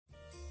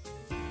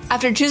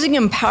After choosing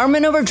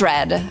empowerment over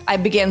dread, I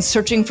began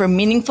searching for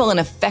meaningful and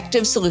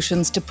effective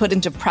solutions to put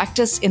into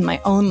practice in my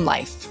own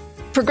life.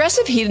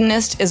 Progressive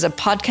Hedonist is a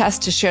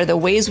podcast to share the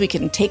ways we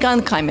can take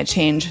on climate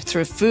change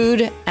through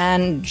food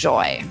and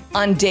joy.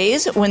 On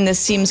days when this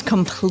seems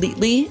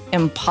completely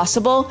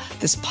impossible,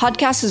 this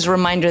podcast is a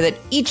reminder that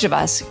each of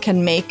us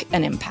can make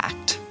an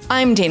impact.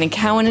 I'm Dana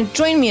Cowan.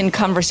 Join me in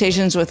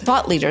conversations with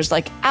thought leaders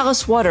like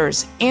Alice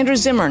Waters, Andrew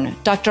Zimmern,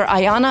 Dr.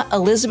 Ayanna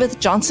Elizabeth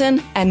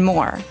Johnson, and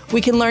more. We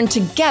can learn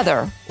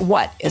together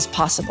what is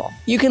possible.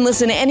 You can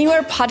listen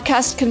anywhere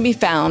podcasts can be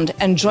found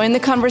and join the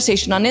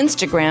conversation on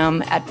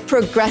Instagram at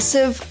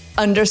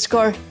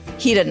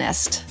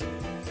progressive_hedonist.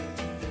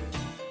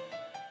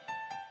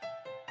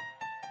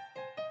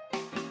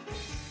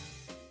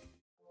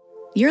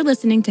 You're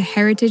listening to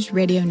Heritage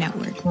Radio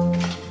Network.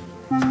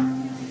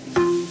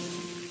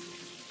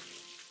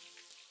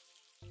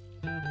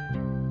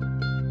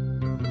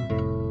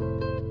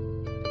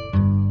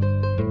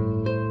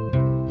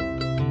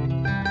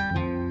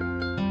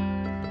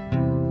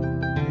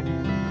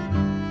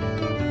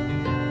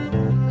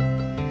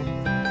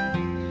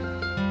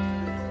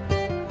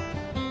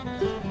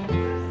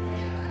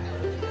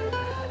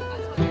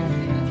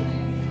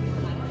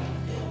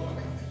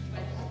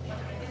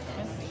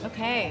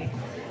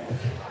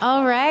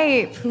 All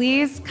right,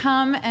 please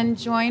come and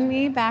join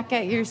me back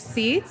at your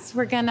seats.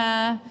 We're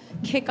gonna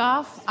kick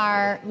off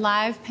our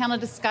live panel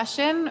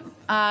discussion.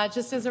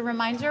 Just as a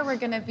reminder, we're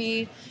gonna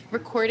be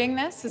recording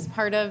this as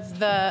part of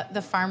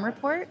the Farm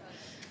Report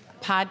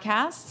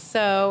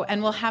podcast.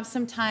 And we'll have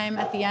some time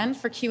at the end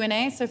for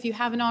Q&A. So if you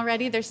haven't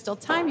already, there's still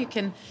time. You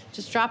can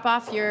just drop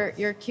off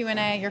your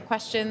Q&A, your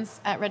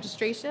questions at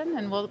registration,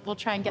 and we'll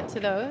try and get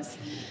to those.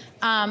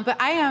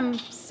 But I am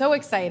so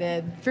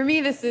excited. For me,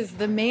 this is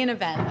the main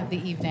event of the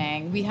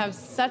evening. We have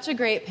such a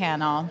great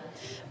panel.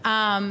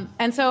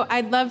 And so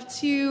I'd love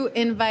to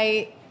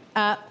invite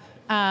up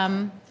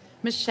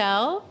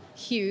Michelle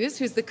Hughes,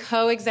 who's the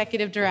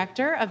co-executive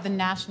director of the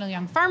National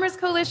Young Farmers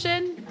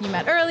Coalition, you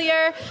met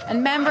earlier,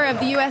 and member of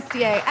the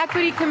USDA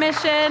Equity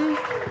Commission.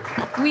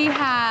 We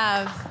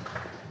have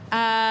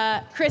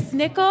Chris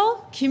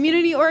Nickell,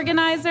 community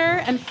organizer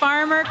and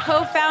farmer,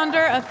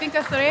 co-founder of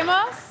Finca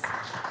Seremos,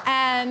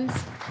 and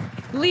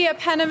Leah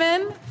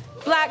Penniman,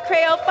 Black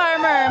Creole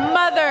farmer,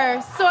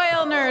 mother,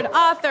 soil nerd,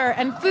 author,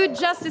 and food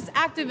justice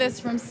activist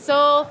from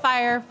Soul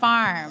Fire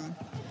Farm.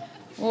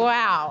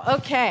 Wow,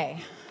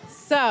 okay.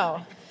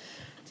 So,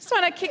 just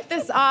want to kick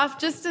this off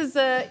just as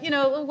a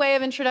little way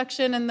of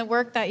introduction and the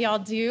work that y'all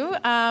do.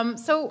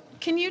 So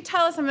can you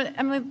tell us, I'm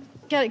going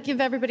to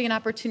give everybody an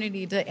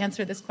opportunity to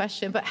answer this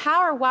question, but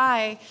how or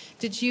why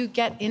did you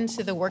get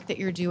into the work that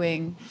you're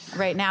doing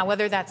right now,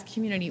 whether that's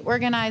community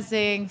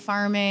organizing,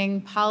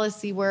 farming,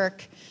 policy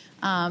work?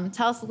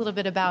 Tell us a little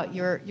bit about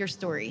your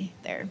story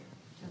there.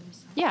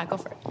 Yeah, go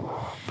for it.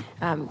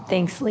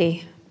 Thanks,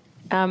 Leigh.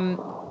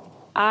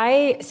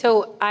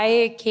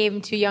 I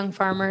came to Young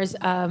Farmers.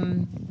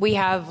 We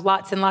have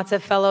lots and lots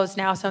of fellows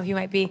now. Some of you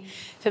might be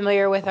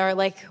familiar with our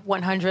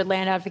 100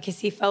 Land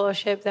Advocacy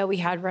Fellowship that we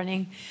had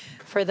running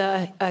for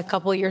a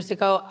couple years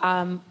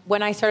ago.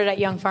 When I started at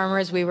Young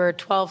Farmers, we were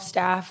 12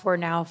 staff. We're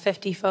now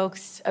 50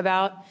 folks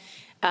about.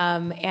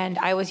 And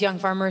I was Young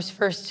Farmers'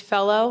 first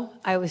fellow.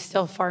 I was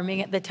still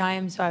farming at the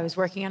time, so I was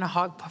working on a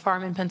hog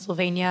farm in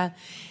Pennsylvania.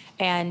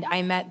 And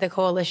I met the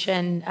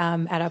coalition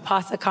at a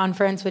PASA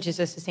conference, which is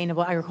a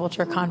sustainable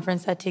agriculture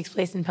conference that takes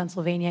place in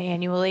Pennsylvania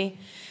annually.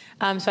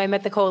 So I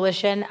met the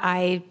coalition.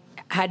 I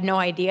had no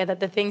idea that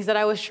the things that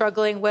I was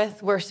struggling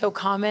with were so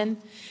common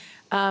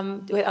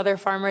with other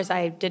farmers.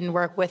 I didn't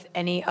work with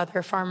any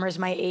other farmers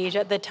my age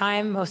at the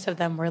time. Most of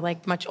them were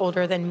much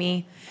older than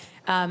me.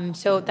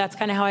 So that's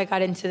kind of how I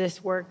got into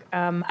this work.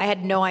 I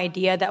had no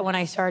idea that when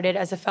I started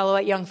as a fellow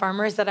at Young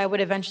Farmers that I would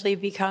eventually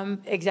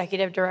become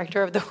executive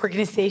director of the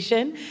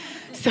organization.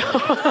 So,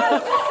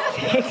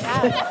 thanks.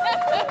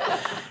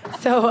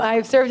 So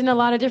I've served in a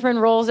lot of different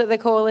roles at the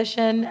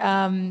coalition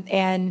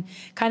and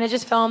kind of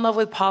just fell in love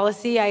with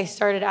policy. I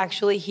started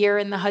actually here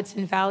in the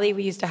Hudson Valley.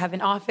 We used to have an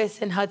office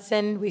in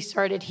Hudson. We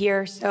started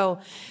here. So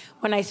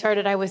when I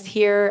started, I was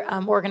here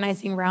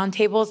organizing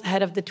roundtables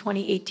ahead of the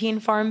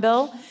 2018 Farm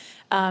Bill.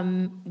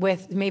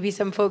 With maybe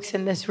some folks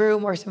in this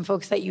room or some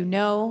folks that you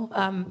know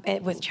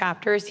with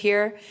chapters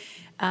here.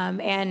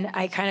 And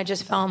I kind of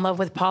just fell in love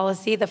with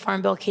policy. The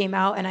Farm Bill came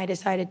out and I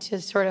decided to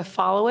sort of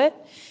follow it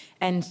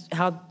and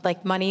how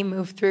money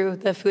moved through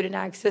the food and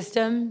ag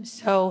system.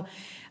 So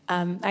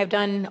I've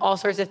done all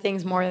sorts of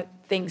things, more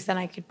things than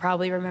I could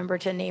probably remember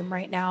to name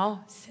right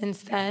now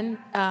since then.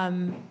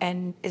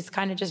 And it's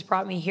kind of just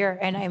brought me here.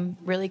 And I'm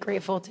really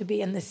grateful to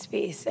be in this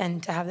space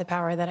and to have the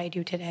power that I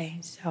do today.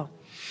 So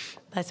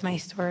that's my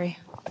story.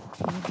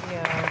 Thank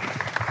you.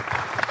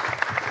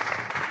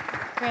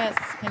 Chris,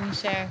 can you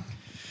share?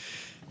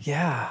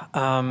 Yeah.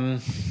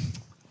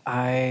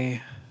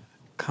 I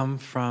come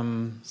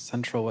from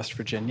central West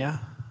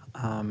Virginia.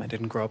 I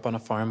didn't grow up on a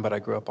farm, but I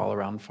grew up all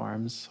around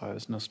farms, so I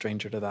was no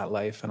stranger to that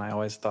life. And I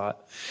always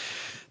thought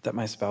that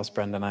my spouse,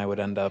 Brenda, and I would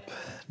end up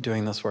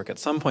doing this work at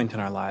some point in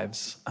our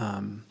lives.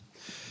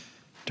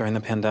 During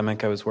the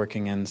pandemic, I was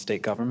working in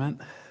state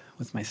government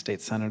with my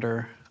state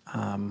senator.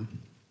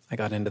 I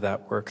got into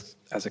that work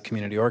as a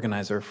community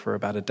organizer for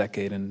about a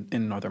decade in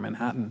northern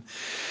Manhattan,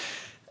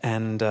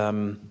 and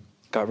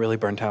got really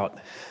burnt out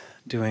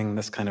doing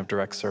this kind of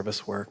direct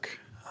service work,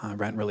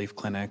 rent relief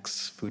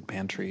clinics, food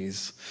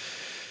pantries,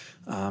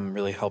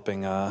 really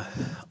helping a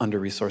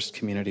under-resourced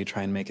community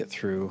try and make it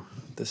through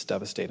this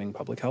devastating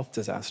public health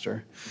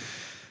disaster.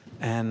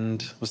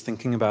 And was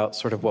thinking about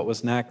sort of what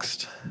was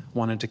next,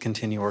 wanted to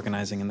continue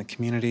organizing in the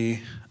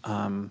community,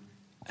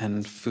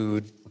 and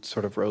food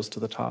sort of rose to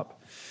the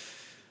top.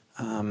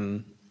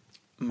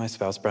 My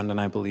spouse, Brenda,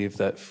 and I believe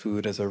that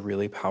food is a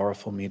really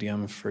powerful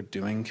medium for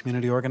doing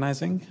community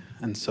organizing,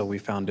 and so we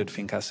founded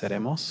Finca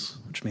Seremos,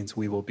 which means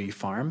we will be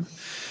farm.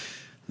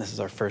 This is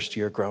our first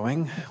year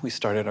growing. We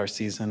started our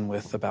season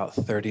with about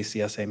 30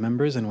 CSA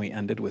members, and we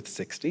ended with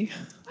 60,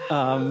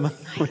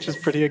 which is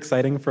pretty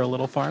exciting for a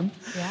little farm.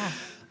 Yeah.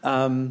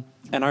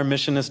 And our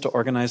mission is to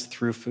organize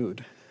through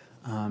food,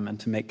 and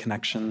to make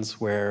connections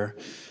where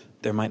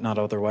there might not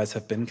otherwise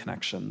have been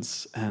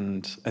connections.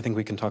 And I think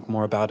we can talk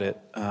more about it,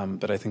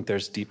 but I think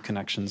there's deep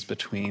connections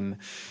between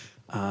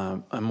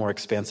a more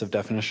expansive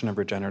definition of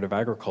regenerative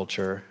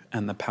agriculture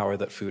and the power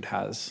that food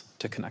has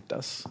to connect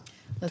us.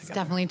 Let's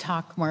together. definitely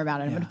talk more about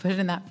it. I'm going to put it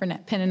in that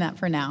pin in that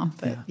for now.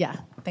 But yeah,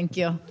 thank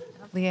you.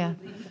 Leah.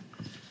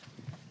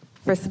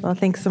 First of all,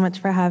 thanks so much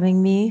for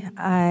having me.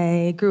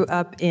 I grew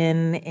up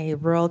in a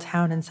rural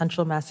town in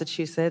central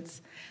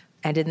Massachusetts.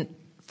 I didn't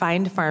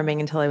find farming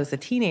until I was a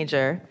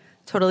teenager.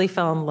 Totally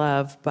fell in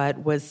love,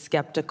 but was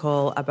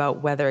skeptical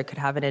about whether it could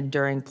have an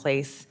enduring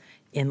place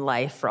in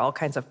life for all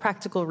kinds of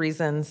practical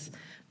reasons.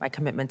 My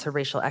commitment to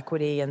racial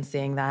equity and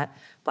seeing that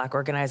Black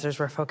organizers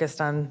were focused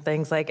on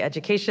things like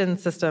education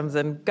systems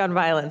and gun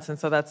violence, and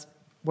so that's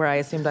where I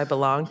assumed I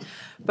belonged.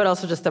 But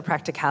also just the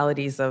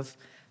practicalities of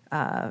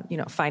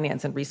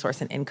finance and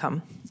resource and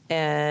income.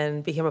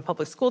 And became a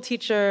public school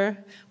teacher,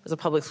 was a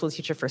public school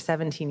teacher for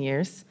 17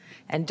 years.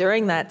 And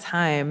during that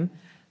time,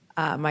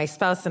 my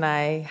spouse and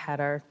I had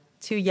our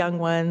two young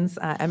ones,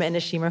 Emma and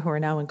Nashima, who are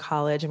now in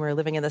college, and we were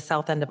living in the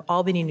south end of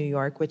Albany, New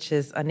York, which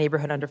is a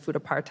neighborhood under food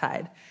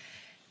apartheid.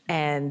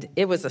 And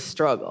it was a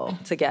struggle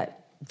to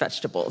get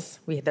vegetables.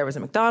 There was a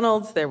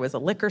McDonald's, there was a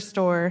liquor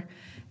store,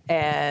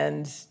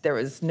 and there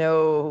was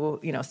no,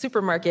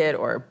 supermarket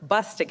or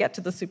bus to get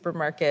to the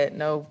supermarket,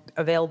 no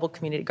available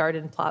community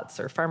garden plots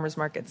or farmers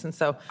markets. And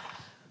so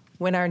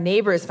when our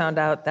neighbors found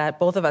out that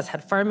both of us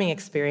had farming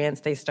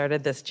experience, they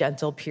started this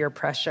gentle peer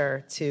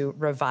pressure to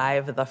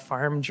revive the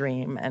farm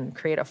dream and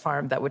create a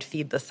farm that would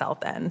feed the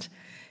South End.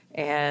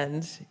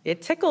 And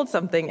it tickled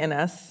something in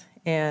us.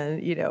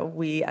 And,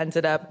 we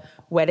ended up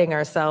wedding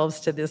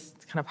ourselves to this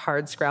kind of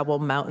hardscrabble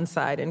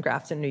mountainside in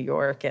Grafton, New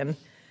York. And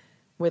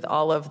with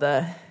all of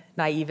the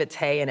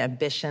naivete and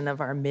ambition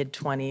of our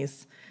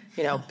mid-20s,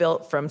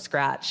 built from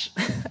scratch,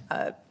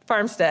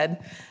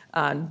 farmstead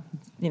on,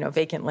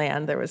 vacant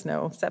land. There was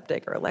no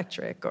septic or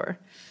electric or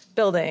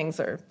buildings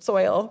or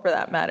soil for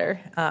that matter.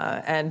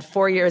 And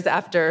 4 years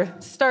after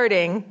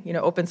starting,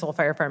 Open Soul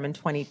Fire Farm in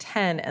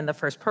 2010, and the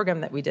first program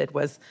that we did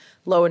was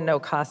low and no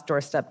cost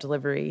doorstep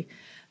delivery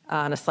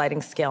on a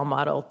sliding scale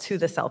model to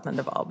the south end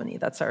of Albany.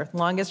 That's our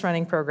longest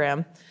running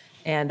program.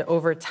 And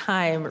over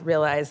time,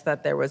 realized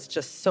that there was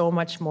just so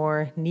much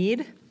more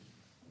need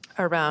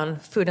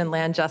around food and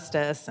land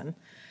justice and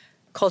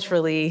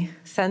culturally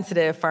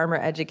sensitive farmer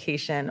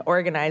education,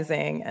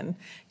 organizing. And,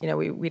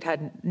 we'd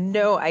had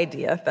no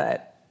idea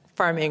that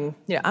farming,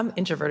 I'm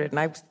introverted and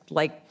I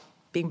like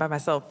being by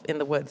myself in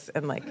the woods,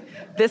 and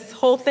this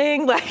whole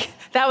thing,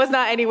 that was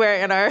not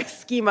anywhere in our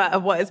schema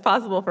of what is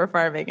possible for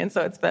farming. And so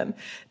it's been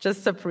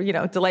just a,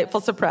 delightful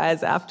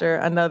surprise after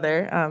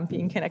another,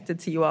 being connected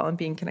to you all and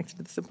being connected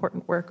to this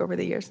important work over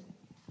the years.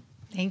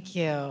 Thank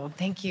you.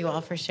 Thank you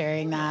all for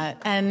sharing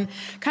that. And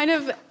kind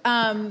of,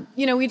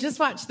 we just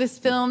watched this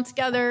film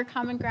together,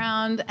 Common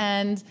Ground,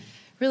 and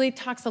really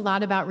talks a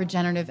lot about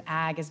regenerative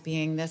ag as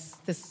being this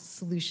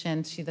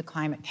solution to the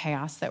climate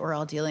chaos that we're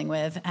all dealing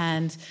with.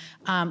 And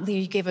Leah,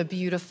 you gave a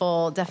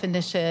beautiful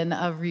definition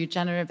of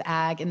regenerative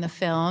ag in the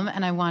film,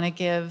 and I want to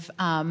give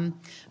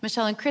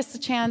Michelle and Chris a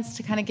chance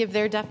to kind of give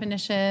their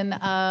definition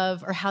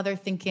of, or how they're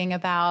thinking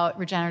about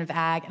regenerative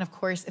ag. And of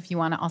course, if you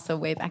want to also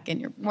weigh back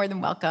in, you're more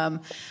than welcome.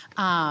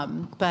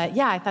 But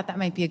yeah, I thought that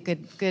might be a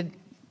good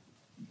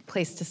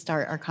place to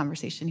start our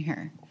conversation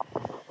here.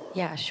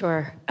 Yeah,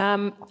 sure.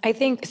 I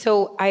think,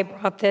 so I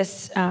brought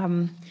this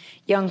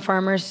Young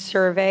Farmers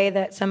survey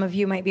that some of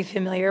you might be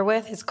familiar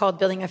with. It's called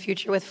Building a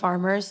Future with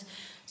Farmers.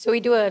 So we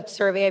do a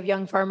survey of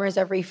young farmers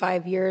every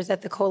 5 years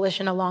at the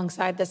coalition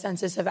alongside the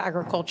Census of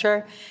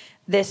Agriculture.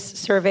 This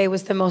survey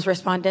was the most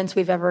respondents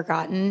we've ever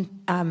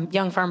gotten.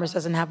 Young Farmers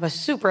doesn't have a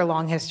super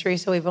long history,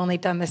 so we've only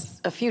done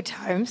this a few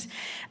times.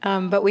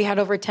 But we had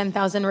over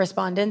 10,000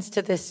 respondents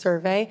to this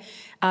survey.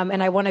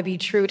 And I want to be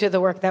true to the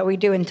work that we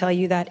do and tell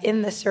you that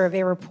in the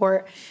survey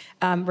report,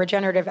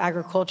 regenerative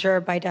agriculture,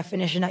 by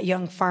definition at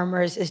Young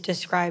Farmers, is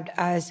described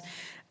as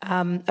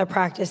a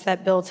practice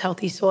that builds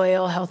healthy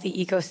soil,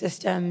 healthy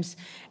ecosystems,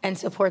 and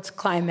supports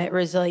climate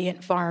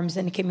resilient farms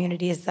and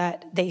communities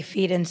that they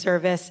feed and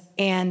service.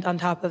 And on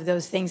top of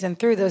those things and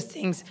through those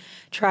things,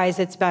 tries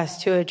its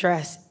best to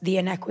address the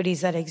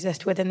inequities that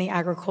exist within the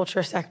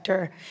agriculture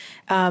sector.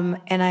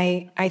 And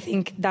I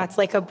think that's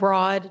like a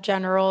broad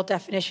general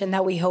definition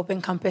that we hope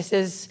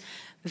encompasses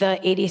the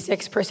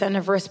 86%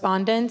 of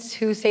respondents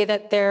who say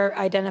that they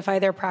identify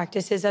their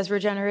practices as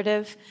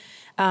regenerative.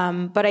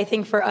 But I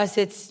think for us,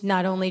 it's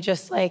not only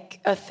just like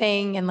a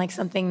thing and like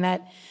something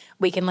that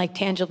we can like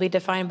tangibly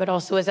define, but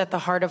also is at the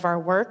heart of our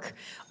work.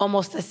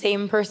 Almost the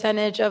same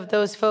percentage of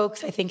those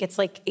folks, I think it's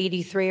like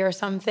 83 or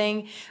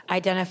something,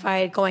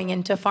 identified going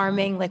into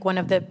farming, like one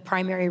of the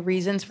primary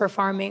reasons for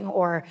farming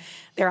or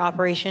their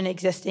operation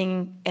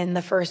existing in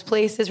the first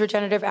place is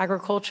regenerative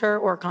agriculture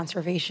or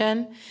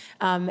conservation.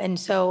 And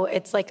so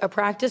it's like a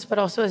practice, but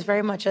also is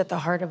very much at the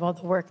heart of all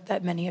the work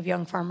that many of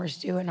young farmers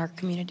do in our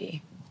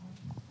community.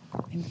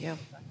 Thank you.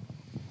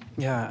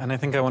 Yeah, and I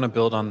think I want to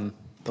build on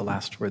the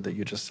last word that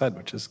you just said,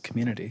 which is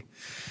community.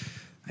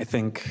 I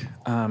think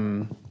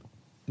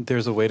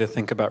there's a way to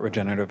think about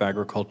regenerative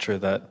agriculture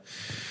that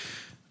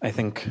I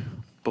think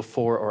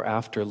before or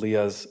after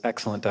Leah's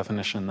excellent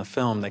definition in the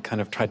film, they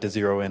kind of tried to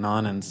zero in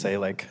on and say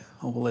like,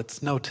 oh, well,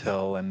 it's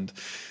no-till and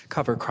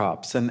cover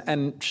crops.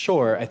 And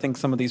sure, I think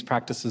some of these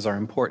practices are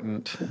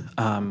important.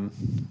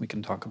 We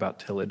can talk about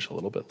tillage a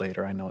little bit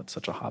later. I know it's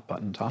such a hot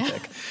button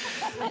topic.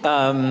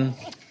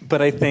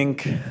 But I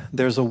think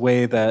there's a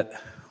way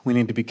that we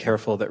need to be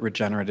careful that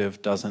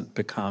regenerative doesn't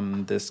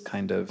become this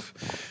kind of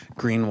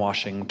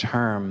greenwashing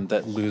term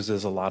that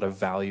loses a lot of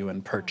value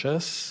and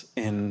purchase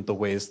in the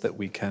ways that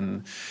we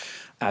can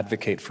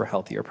advocate for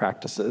healthier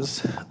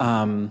practices.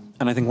 And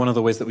I think one of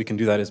the ways that we can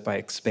do that is by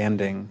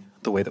expanding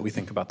the way that we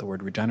think about the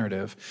word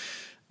regenerative.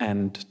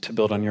 And to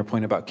build on your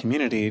point about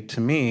community, to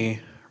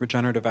me,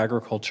 regenerative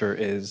agriculture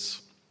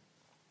is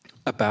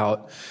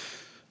about,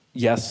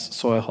 yes,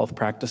 soil health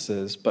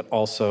practices, but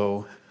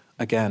also,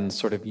 again,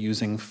 sort of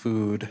using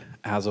food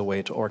as a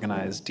way to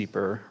organize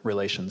deeper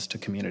relations to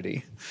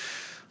community.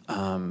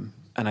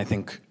 And I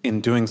think in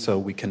doing so,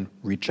 we can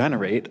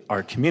regenerate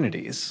our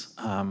communities.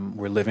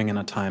 We're living in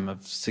a time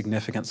of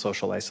significant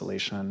social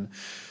isolation,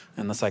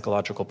 and the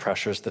psychological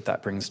pressures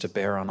that brings to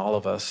bear on all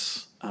of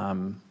us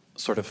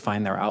sort of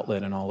find their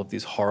outlet in all of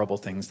these horrible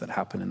things that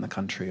happen in the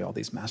country, all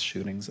these mass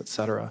shootings, et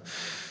cetera.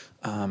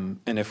 And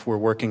if we're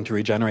working to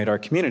regenerate our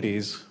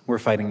communities, we're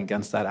fighting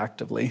against that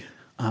actively.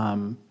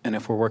 And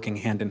if we're working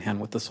hand in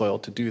hand with the soil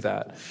to do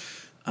that,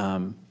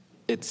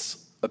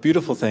 it's a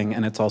beautiful thing,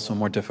 and it's also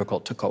more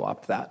difficult to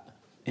co-opt that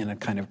in a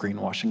kind of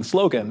greenwashing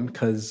slogan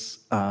because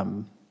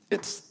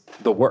it's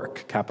the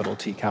work, capital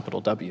T, capital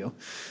W.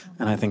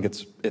 And I think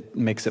it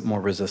makes it more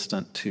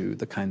resistant to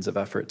the kinds of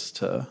efforts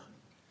to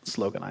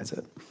sloganize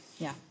it.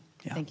 Yeah.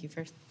 Thank you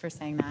for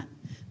saying that.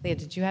 Leah,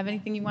 did you have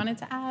anything you wanted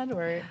to add?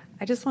 Or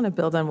I just want to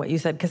build on what you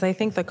said, because I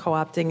think the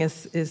co-opting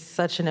is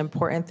such an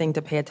important thing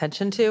to pay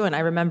attention to. And I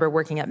remember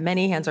working at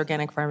Many Hands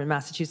Organic Farm in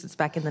Massachusetts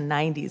back in the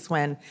 90s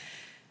when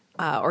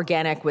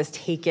organic was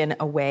taken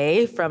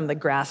away from the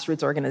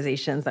grassroots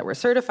organizations that were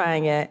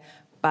certifying it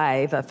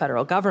by the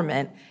federal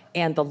government,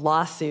 and the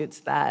lawsuits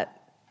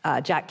that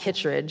Jack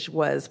Kittredge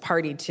was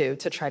party to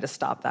try to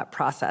stop that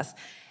process.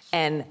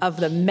 And of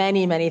the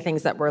many, many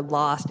things that were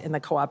lost in the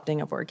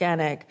co-opting of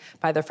organic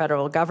by the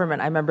federal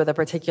government, I remember the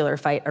particular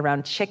fight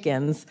around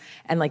chickens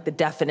and like the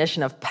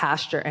definition of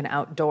pasture and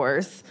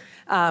outdoors.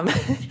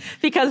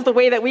 Because the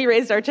way that we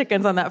raised our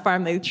chickens on that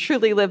farm, they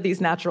truly lived these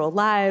natural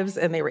lives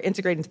and they were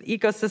integrated into the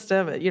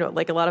ecosystem,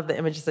 like a lot of the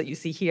images that you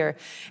see here.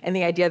 And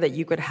the idea that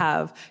you could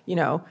have,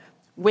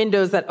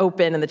 windows that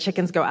open and the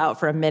chickens go out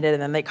for a minute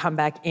and then they come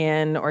back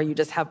in, or you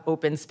just have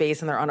open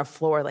space and they're on a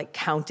floor like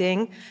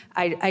counting.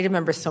 I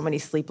remember so many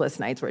sleepless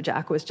nights where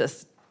Jack was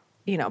just,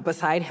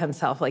 beside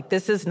himself. Like,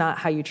 this is not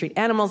how you treat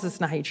animals. This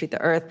is not how you treat the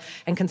earth,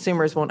 and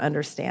consumers won't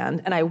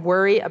understand. And I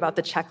worry about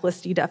the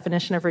checklisty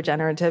definition of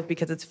regenerative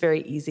because it's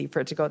very easy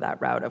for it to go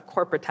that route of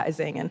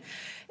corporatizing.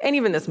 And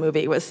even this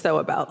movie was so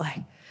about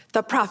like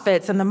the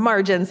profits and the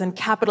margins and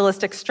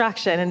capitalist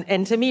extraction.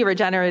 And to me,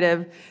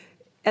 regenerative,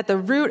 at the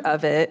root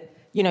of it,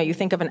 you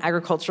think of an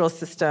agricultural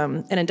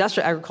system, an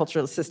industrial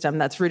agricultural system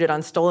that's rooted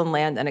on stolen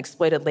land and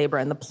exploited labor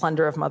and the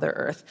plunder of Mother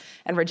Earth.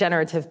 And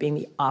regenerative being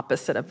the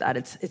opposite of that.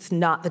 It's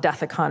not the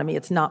death economy.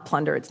 It's not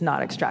plunder. It's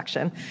not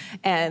extraction.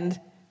 And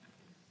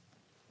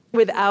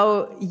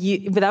without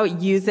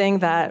using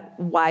that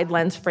wide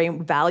lens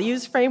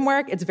values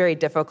framework, it's very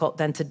difficult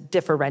then to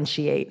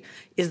differentiate.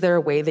 Is there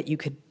a way that you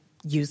could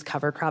use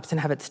cover crops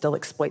and have it still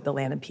exploit the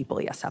land and people?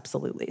 Yes,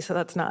 absolutely. So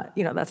that's not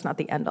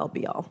the end all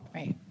be all.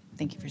 Right.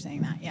 Thank you for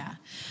saying that. Yeah.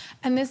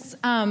 And this,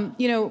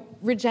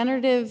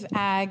 regenerative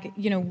ag,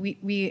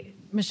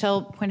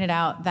 Michelle pointed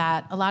out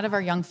that a lot of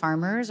our young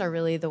farmers are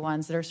really the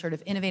ones that are sort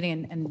of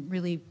innovating and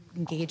really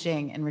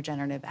engaging in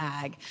regenerative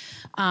ag.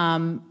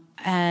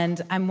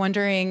 And I'm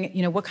wondering,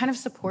 what kind of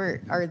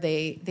support are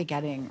they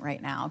getting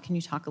right now? Can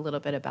you talk a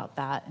little bit about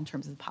that in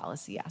terms of the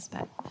policy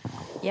aspect?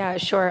 Yeah,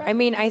 sure. I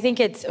mean, I think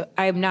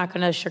I'm not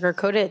going to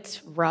sugarcoat it.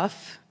 It's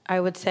rough. I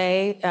would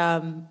say.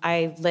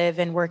 I live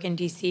and work in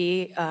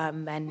D.C.,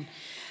 and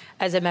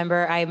as a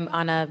member, I'm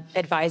on an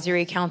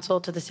advisory council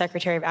to the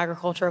Secretary of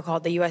Agriculture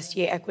called the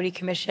USDA Equity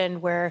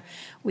Commission, where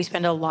we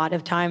spend a lot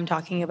of time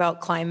talking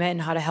about climate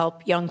and how to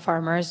help young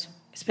farmers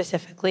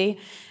specifically.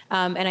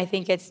 And I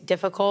think it's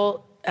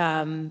difficult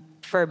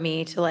for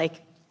me to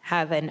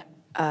have an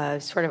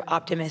sort of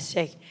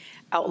optimistic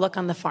outlook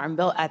on the Farm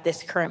Bill at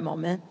this current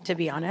moment, to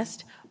be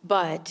honest.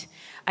 But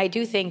I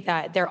do think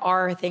that there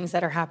are things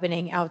that are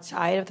happening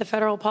outside of the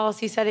federal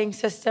policy setting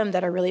system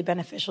that are really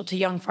beneficial to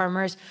young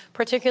farmers,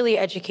 particularly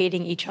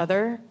educating each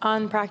other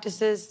on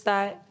practices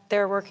that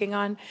they're working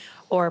on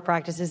or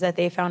practices that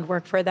they found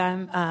work for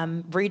them.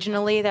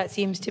 Regionally, that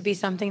seems to be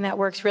something that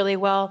works really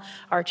well.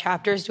 Our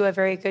chapters do a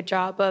very good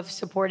job of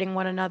supporting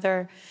one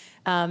another.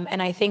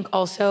 And I think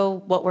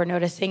also what we're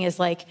noticing is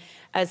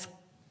as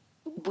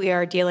we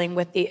are dealing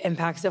with the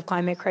impacts of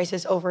climate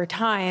crisis over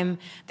time,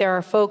 there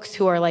are folks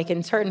who are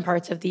in certain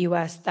parts of the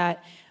U.S.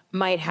 that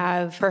might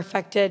have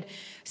perfected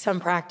some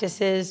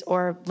practices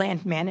or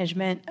land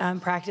management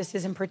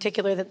practices in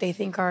particular that they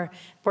think were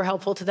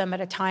helpful to them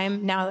at a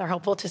time. Now they're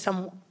helpful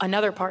to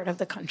another part of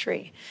the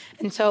country.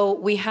 And so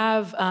we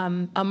have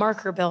a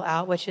marker bill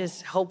out, which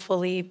is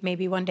hopefully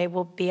maybe one day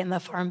will be in the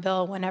Farm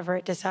Bill whenever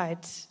it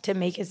decides to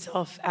make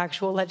itself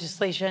actual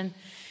legislation.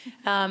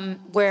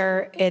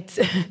 Where it's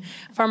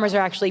farmers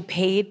are actually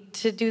paid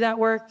to do that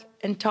work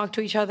and talk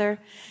to each other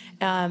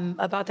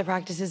about the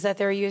practices that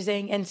they're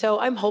using. And so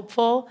I'm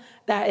hopeful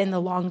that in the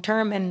long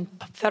term, and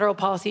federal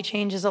policy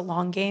change is a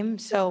long game,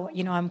 so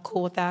I'm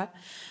cool with that.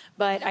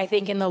 But I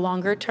think in the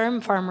longer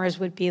term, farmers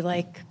would be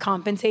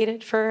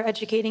compensated for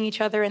educating each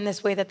other in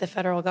this way that the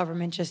federal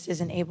government just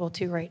isn't able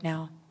to right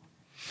now.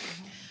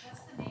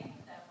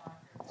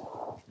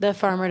 The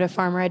Farmer to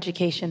Farmer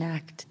Education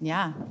Act.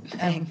 Yeah.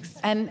 Thanks.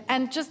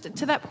 And just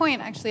to that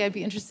point, actually, I'd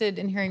be interested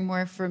in hearing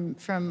more from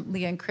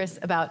Leah and Chris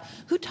about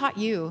who taught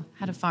you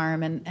how to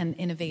farm and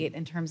innovate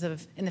in terms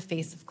of in the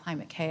face of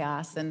climate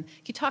chaos. And can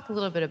you talk a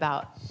little bit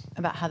about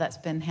how that's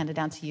been handed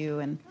down to you?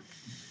 And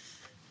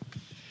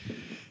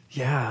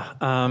Yeah.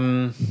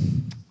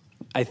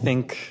 I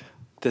think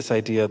this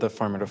idea of the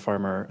farmer to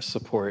farmer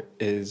support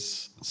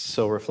is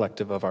so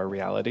reflective of our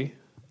reality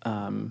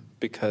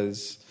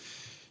because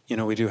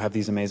we do have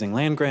these amazing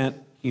land grant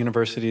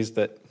universities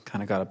that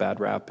kind of got a bad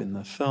rap in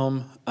the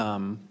film,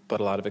 but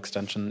a lot of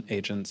extension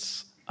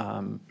agents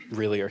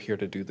really are here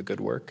to do the good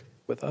work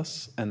with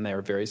us, and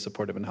they're very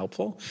supportive and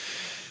helpful.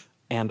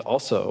 And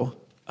also,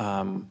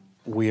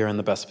 we are in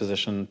the best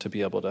position to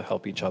be able to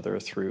help each other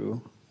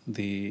through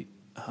the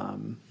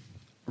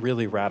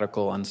really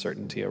radical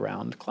uncertainty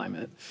around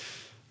climate.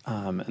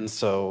 And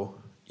so,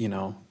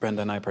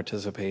 Brenda and I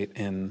participate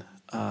in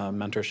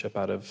mentorship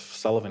out of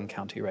Sullivan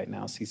County right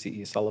now,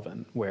 CCE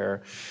Sullivan,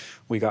 where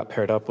we got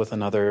paired up with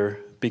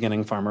another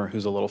beginning farmer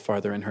who's a little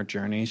farther in her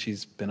journey.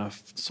 She's been a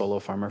solo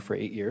farmer for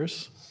 8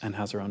 years and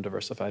has her own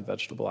diversified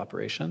vegetable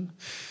operation,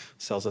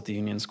 sells at the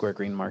Union Square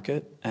Green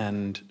Market,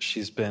 and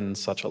she's been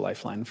such a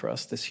lifeline for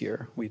us this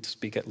year. We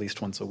speak at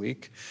least once a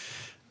week,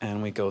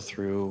 and we go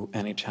through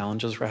any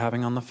challenges we're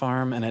having on the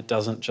farm, and it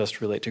doesn't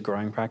just relate to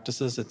growing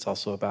practices, it's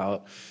also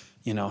about,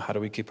 how do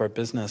we keep our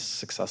business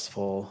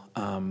successful?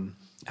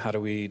 How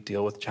do we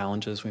deal with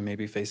challenges we may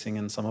be facing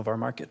in some of our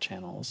market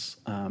channels?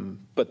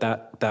 But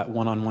that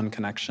one-on-one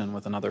connection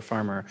with another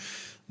farmer,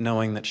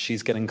 knowing that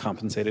she's getting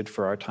compensated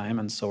for our time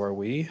and so are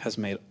we, has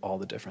made all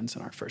the difference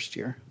in our first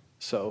year.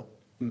 So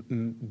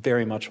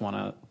very much want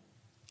to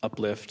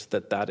uplift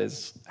that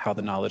is how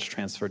the knowledge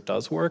transfer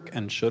does work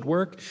and should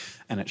work,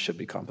 and it should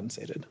be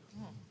compensated.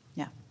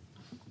 yeah.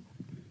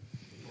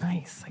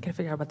 Nice. I got to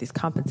figure out about these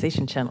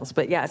compensation channels.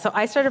 But yeah, so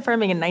I started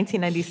farming in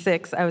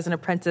 1996. I was an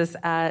apprentice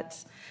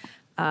at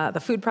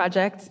the Food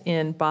Project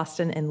in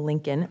Boston and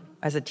Lincoln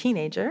as a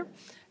teenager,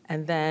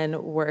 and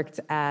then worked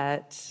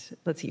at,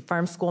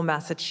 Farm School,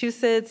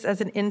 Massachusetts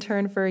as an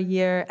intern for a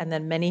year, and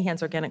then Many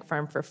Hands Organic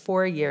Farm for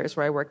 4 years,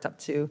 where I worked up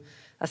to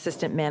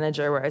assistant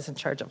manager, where I was in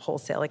charge of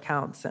wholesale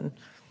accounts and,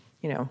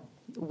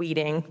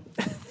 weeding.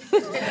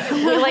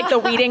 We're like the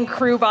weeding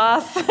crew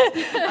boss.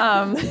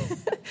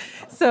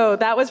 So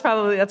that's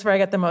where I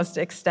got the most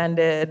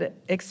extended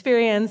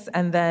experience,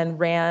 and then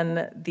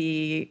ran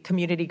the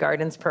community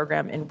gardens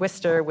program in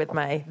Worcester with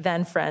my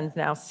then friend,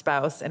 now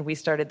spouse, and we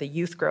started the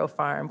Youth Grow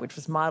Farm, which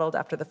was modeled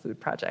after the Food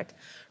Project.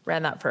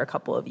 Ran that for a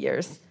couple of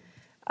years.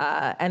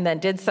 And then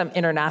did some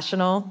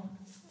international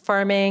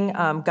farming,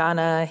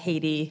 Ghana,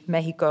 Haiti,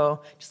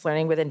 Mexico, just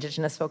learning with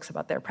indigenous folks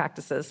about their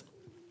practices.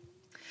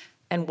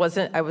 And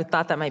I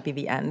thought that might be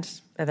the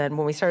end. And then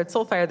when we started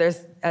Soulfire, there's,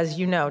 as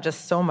you know,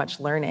 just so much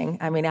learning.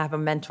 I mean, I have a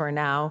mentor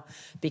now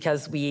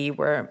because we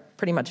were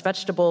pretty much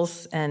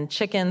vegetables and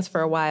chickens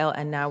for a while,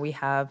 and now we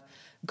have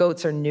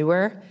goats are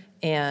newer,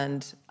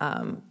 and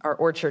our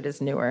orchard is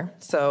newer.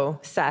 So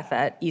Seth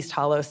at East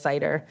Hollow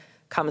Cider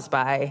comes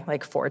by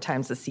 4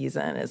 times a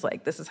season, is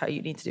this is how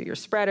you need to do your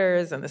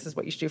spreaders, and this is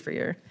what you should do for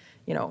your,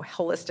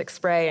 holistic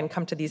spray, and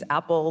come to these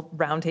apple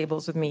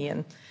roundtables with me.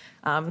 And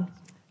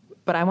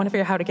but I want to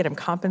figure out how to get him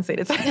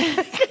compensated.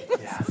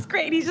 This is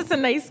great. He's just a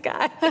nice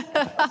guy.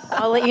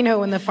 I'll let you know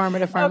when the farmer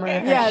to farmer.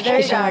 Okay. Yeah, there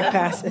you go.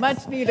 passes.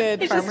 Much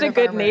needed. He's just a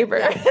good neighbor.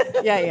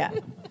 Yeah.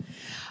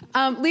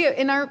 Leah,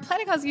 in our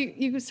planning calls,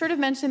 you sort of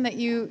mentioned that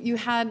you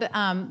had,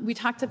 we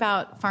talked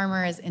about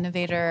farmer as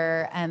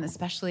innovator, and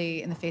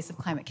especially in the face of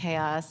climate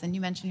chaos, and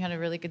you mentioned you had a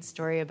really good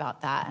story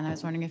about that, and I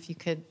was wondering if you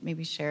could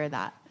maybe share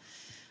that.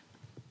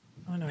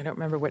 Oh, no, I don't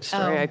remember which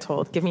story I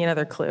told. Give me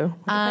another clue.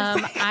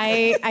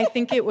 I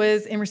think it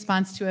was in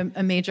response to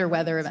a major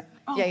weather event.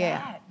 Oh,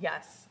 yeah.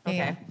 Yes. Okay.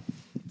 Yeah.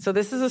 So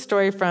this is a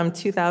story from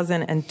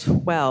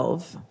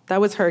 2012.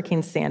 That was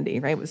Hurricane Sandy,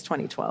 right? It was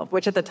 2012,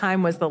 which at the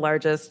time was the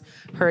largest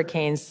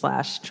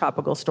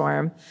hurricane/tropical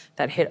storm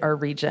that hit our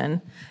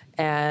region.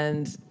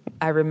 And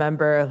I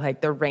remember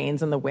like the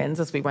rains and the winds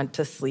as we went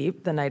to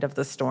sleep the night of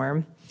the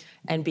storm,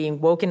 and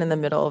being woken in the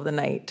middle of the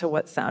night to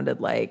what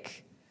sounded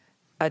like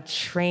a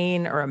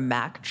train or a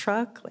Mack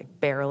truck like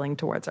barreling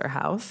towards our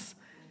house,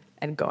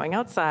 and going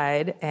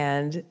outside,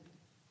 and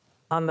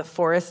on the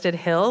forested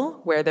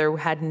hill where there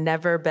had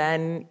never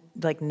been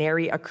like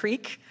nary a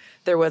creek,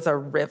 there was a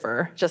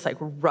river just like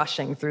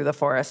rushing through the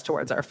forest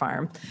towards our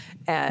farm.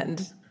 And,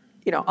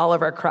 you know, all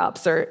of our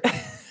crops are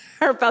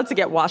about to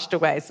get washed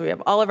away. So we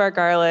have all of our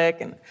garlic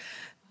and,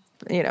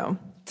 you know,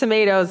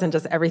 tomatoes and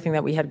just everything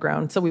that we had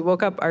grown. So we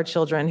woke up our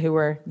children, who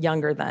were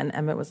younger then.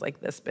 Emmett was like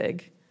this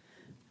big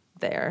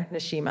there,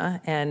 Nishima,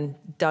 and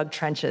dug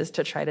trenches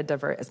to try to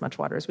divert as much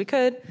water as we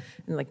could.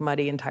 And like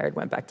muddy and tired,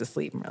 went back to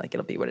sleep, and we're like,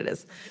 it'll be what it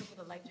is.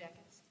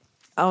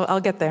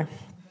 I'll get there.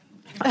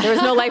 There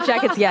was no life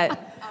jackets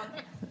yet.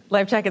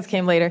 Life jackets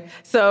came later.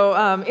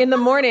 So in the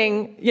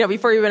morning, you know,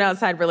 before we went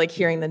outside, we're like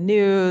hearing the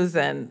news,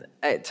 and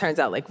it turns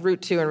out like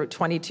Route 2 and Route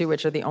 22,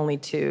 which are the only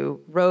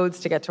two roads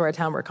to get to our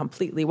town, were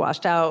completely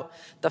washed out.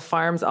 The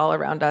farms all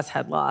around us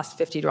had lost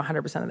 50 to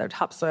 100% of their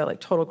topsoil,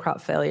 like total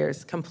crop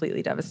failures,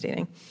 completely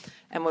devastating.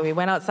 And when we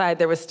went outside,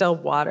 there was still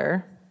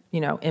water, you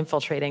know,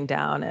 infiltrating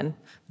down. And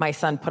my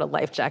son put a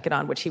life jacket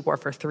on, which he wore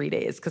for 3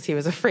 days because he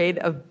was afraid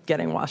of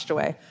getting washed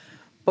away.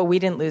 But we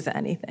didn't lose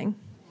anything.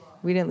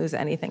 We didn't lose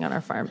anything on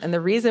our farm. And the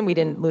reason we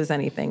didn't lose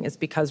anything is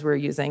because we're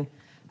using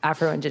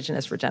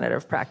Afro-Indigenous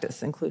regenerative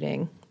practice,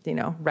 including, you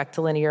know,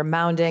 rectilinear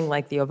mounding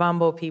like the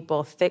Ovambo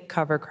people, thick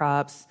cover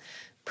crops,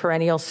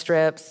 perennial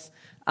strips,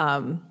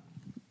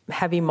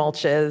 heavy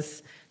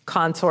mulches,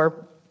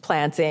 contour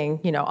planting,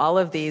 you know, all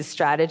of these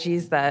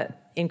strategies that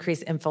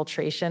increase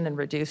infiltration and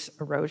reduce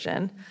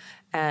erosion.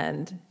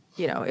 And,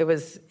 you know, it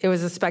was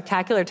a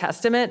spectacular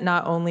testament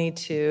not only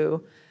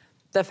to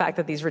the fact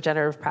that these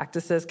regenerative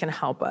practices can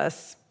help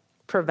us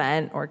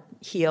prevent or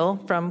heal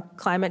from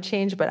climate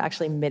change, but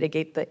actually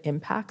mitigate the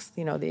impacts,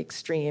 you know, the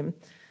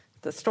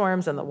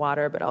storms and the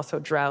water, but also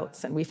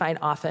droughts. And we find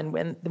often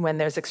when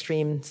there's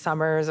extreme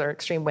summers or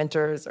extreme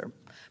winters or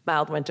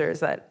mild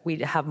winters that we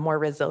have more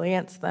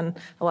resilience than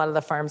a lot of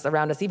the farms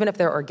around us, even if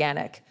they're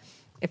organic,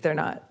 if they're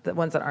not the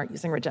ones that aren't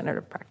using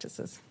regenerative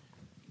practices.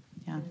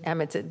 Yeah.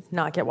 Emmett did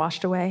not get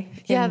washed away.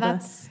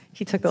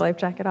 He took the life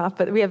jacket off,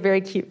 but we have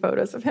very cute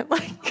photos of him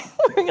like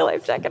wearing a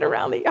life jacket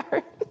around the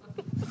yard.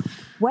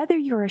 Whether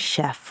you're a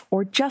chef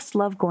or just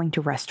love going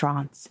to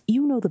restaurants,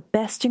 you know the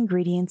best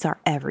ingredients are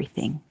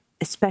everything,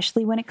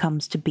 especially when it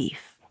comes to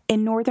beef.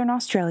 In Northern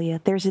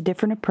Australia, there's a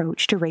different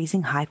approach to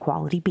raising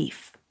high-quality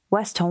beef.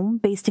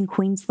 Westholme, based in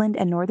Queensland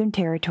and Northern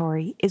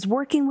Territory, is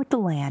working with the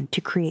land to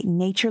create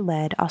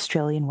nature-led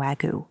Australian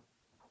Wagyu.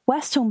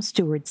 Westholme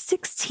stewards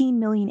 16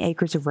 million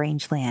acres of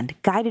rangeland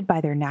guided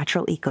by their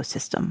natural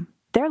ecosystem.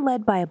 They're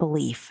led by a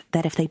belief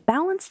that if they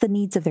balance the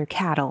needs of their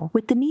cattle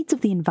with the needs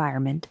of the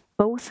environment,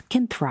 both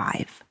can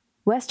thrive.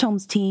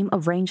 Westholme's team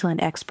of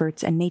rangeland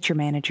experts and nature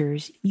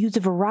managers use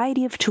a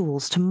variety of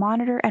tools to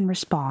monitor and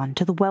respond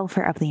to the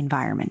welfare of the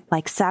environment,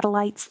 like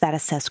satellites that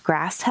assess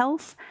grass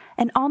health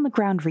and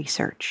on-the-ground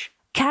research.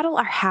 Cattle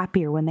are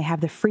happier when they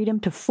have the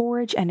freedom to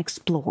forage and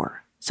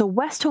explore, so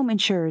Westholme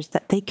ensures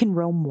that they can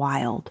roam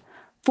wild,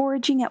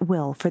 foraging at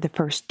will for the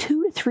first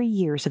 2 to 3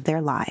 years of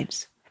their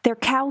lives. Their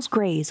cows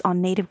graze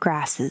on native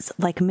grasses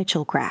like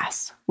Nickell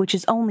grass, which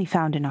is only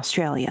found in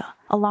Australia,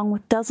 along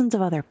with dozens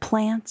of other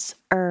plants,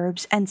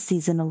 herbs, and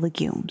seasonal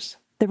legumes.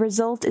 The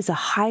result is a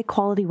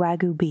high-quality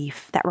Wagyu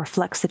beef that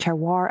reflects the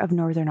terroir of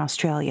Northern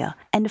Australia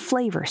and a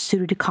flavor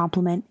suited to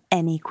complement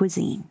any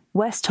cuisine.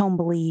 Westholme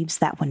believes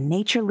that when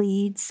nature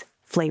leads,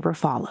 flavor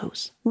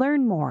follows.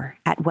 Learn more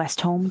at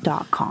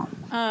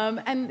westholme.com.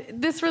 And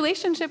this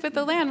relationship with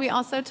the land, we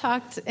also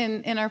talked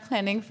in our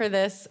planning for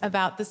this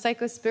about the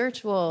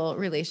psycho-spiritual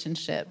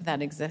relationship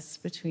that exists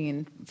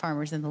between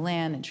farmers and the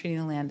land and treating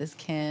the land as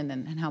kin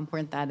and how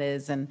important that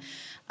is. And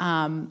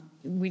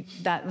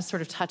that was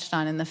sort of touched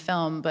on in the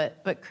film.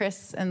 But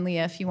Chris and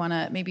Leah, if you want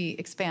to maybe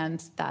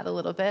expand that a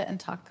little bit and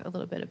talk a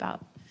little bit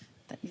about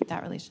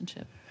that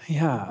relationship.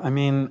 Yeah, I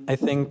mean, I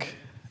think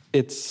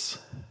it's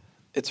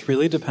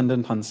really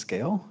dependent on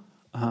scale.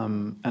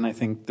 And I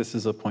think this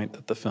is a point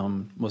that the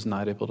film was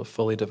not able to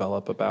fully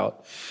develop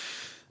about.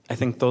 I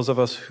think those of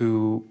us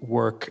who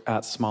work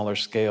at smaller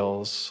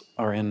scales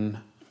are in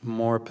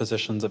more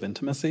positions of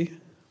intimacy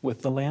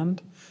with the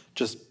land,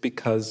 just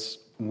because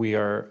we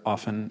are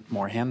often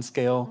more hand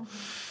scale,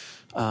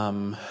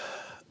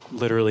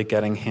 literally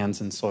getting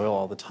hands in soil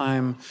all the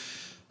time.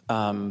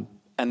 And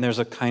there's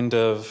a kind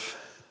of,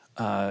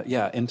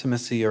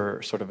 intimacy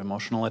or sort of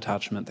emotional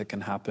attachment that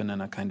can happen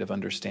and a kind of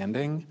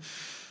understanding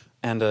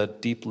and a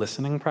deep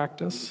listening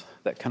practice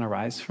that can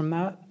arise from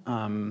that.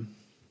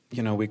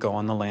 We go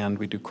on the land,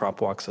 we do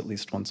crop walks at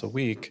least once a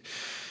week.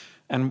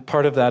 And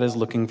part of that is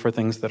looking for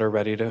things that are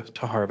ready to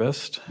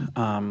harvest.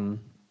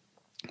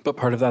 But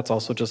part of that's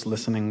also just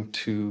listening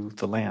to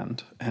the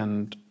land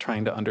and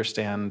trying to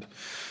understand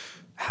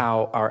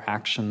how our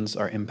actions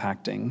are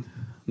impacting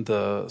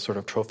the sort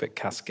of trophic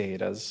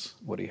cascade, as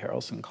Woody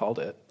Harrelson called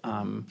it.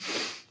 Do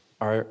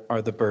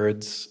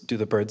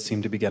the birds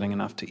seem to be getting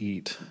enough to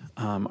eat?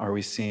 Are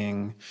we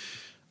seeing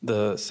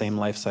the same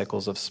life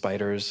cycles of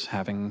spiders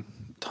having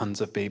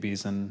tons of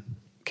babies and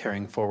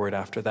carrying forward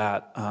after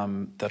that,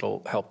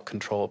 that'll help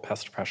control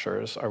pest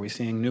pressures? Are we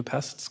seeing new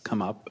pests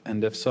come up?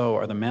 And if so,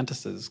 are the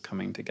mantises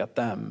coming to get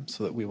them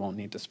so that we won't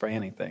need to spray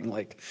anything?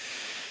 Like,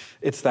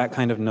 it's that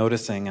kind of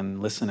noticing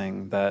and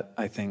listening that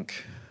I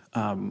think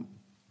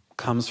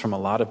comes from a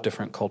lot of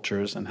different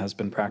cultures and has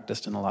been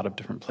practiced in a lot of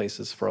different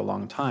places for a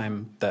long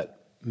time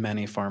that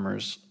many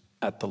farmers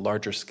at the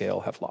larger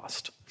scale have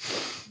lost.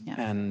 Yeah.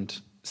 And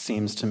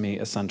seems to me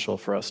essential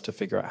for us to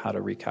figure out how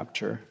to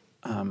recapture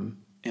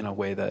in a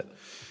way that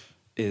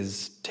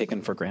is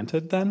taken for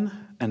granted then,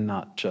 and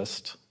not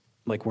just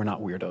like we're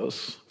not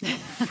weirdos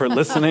for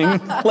listening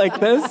like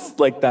this.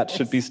 Like that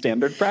should be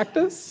standard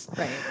practice.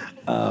 Right.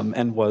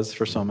 And was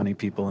for so many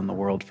people in the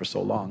world for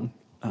so long,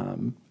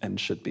 and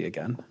should be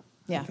again,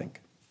 I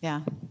think.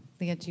 Yeah.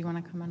 Leah, do you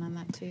want to comment on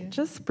that too?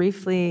 Just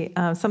briefly,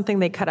 something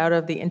they cut out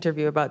of the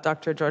interview about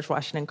Dr. George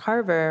Washington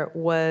Carver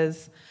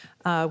was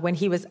when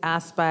he was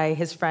asked by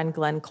his friend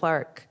Glenn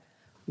Clark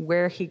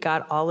where he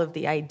got all of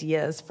the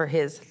ideas for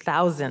his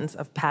thousands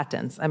of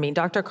patents. I mean,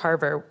 Dr.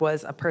 Carver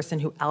was a person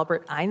who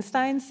Albert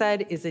Einstein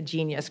said is a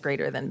genius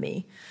greater than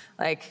me,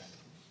 like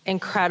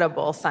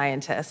incredible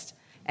scientist.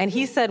 And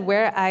he said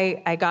where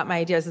I got my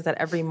ideas is that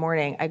every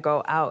morning I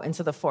go out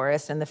into the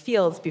forest and the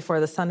fields before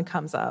the sun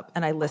comes up,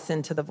 and I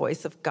listen to the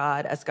voice of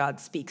God as God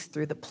speaks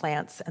through the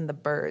plants and the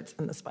birds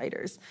and the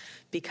spiders.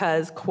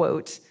 Because,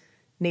 quote,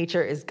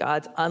 nature is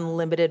God's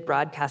unlimited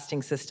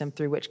broadcasting system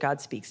through which God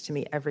speaks to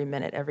me every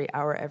minute, every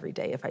hour, every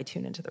day if I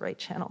tune into the right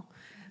channel.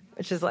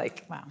 Which is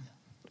like, wow,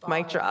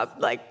 mic drop,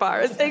 like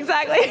bars.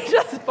 Exactly,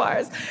 just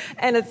bars.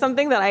 And it's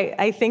something that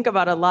I think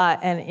about a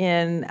lot. And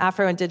in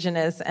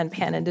Afro-Indigenous and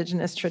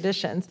Pan-Indigenous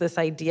traditions, this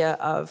idea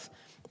of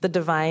the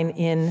divine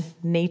in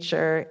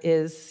nature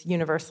is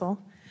universal.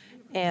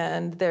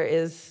 And there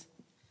is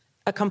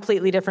a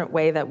completely different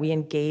way that we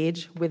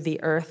engage with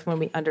the earth when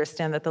we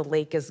understand that the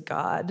lake is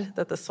God,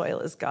 that the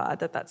soil is God,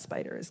 that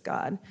spider is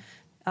God.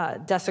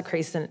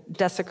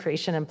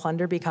 Desecration and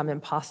plunder become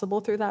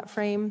impossible through that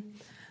frame.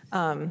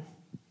 And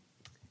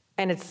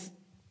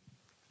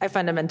I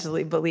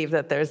fundamentally believe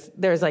that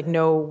there's like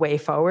no way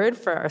forward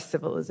for our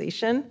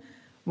civilization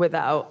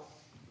without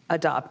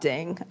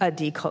adopting a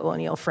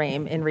decolonial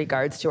frame in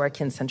regards to our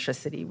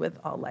kincentricity with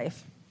all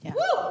life. Yeah.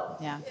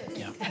 Yeah.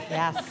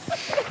 Yes.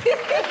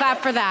 Clap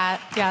for that.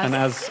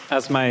 Yes.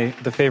 And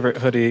the favorite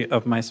hoodie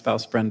of my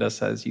spouse Brenda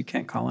says, you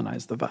can't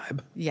colonize the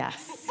vibe. Yes.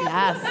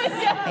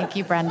 Thank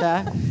you,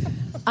 Brenda.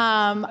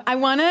 I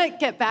want to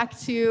get back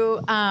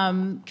to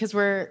because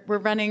we're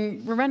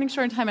running short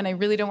on time, and I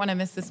really don't want to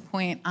miss this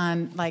point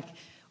on like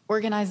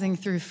organizing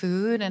through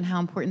food and how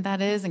important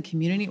that is, and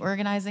community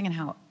organizing and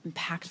how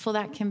impactful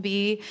that can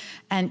be.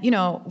 And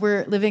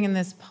we're living in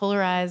this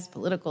polarized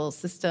political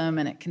system,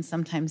 and it can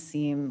sometimes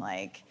seem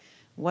like,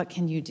 what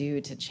can you do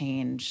to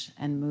change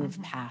and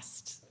move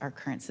past our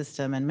current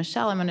system? And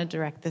Michelle, I'm going to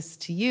direct this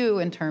to you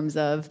in terms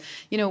of,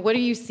 what are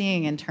you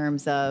seeing in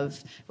terms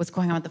of what's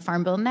going on with the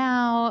Farm Bill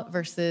now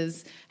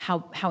versus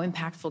how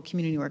impactful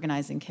community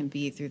organizing can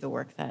be through the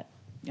work that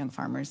Young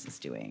Farmers is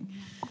doing?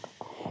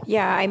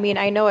 Yeah, I mean,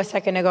 I know a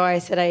second ago I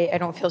said I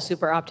don't feel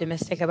super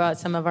optimistic about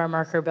some of our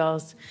marker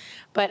bills.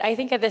 But I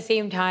think at the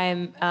same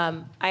time,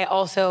 I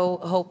also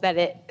hope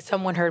that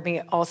someone heard me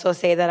also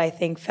say that I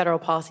think federal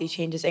policy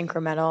change is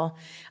incremental.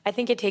 I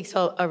think it takes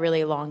a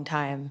really long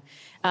time.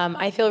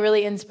 I feel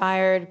really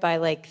inspired by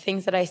like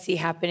things that I see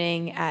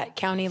happening at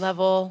county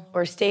level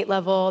or state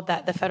level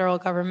that the federal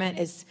government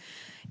is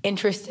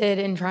interested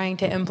in trying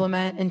to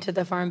implement into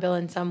the Farm Bill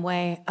in some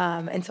way.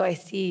 And so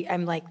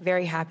I'm like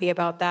very happy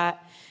about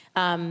that.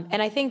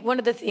 And I think one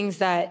of the things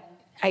that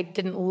I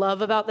didn't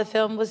love about the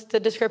film was the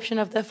description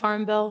of the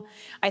Farm Bill.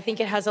 I think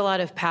it has a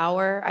lot of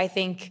power. I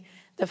think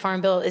the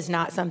Farm Bill is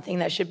not something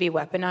that should be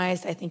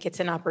weaponized. I think it's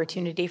an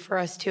opportunity for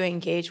us to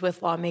engage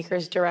with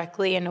lawmakers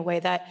directly in a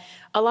way that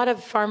a lot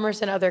of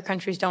farmers in other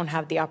countries don't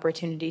have the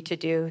opportunity to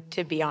do,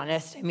 to be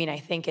honest. I mean, I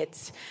think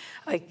it's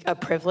like a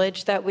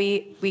privilege that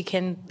we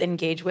can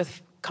engage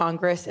with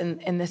Congress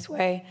in this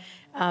way.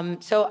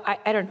 So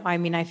I don't know. I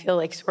mean, I feel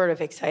like sort of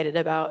excited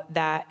about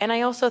that. And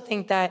I also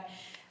think that,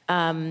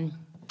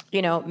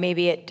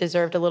 maybe it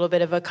deserved a little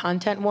bit of a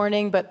content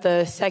warning, but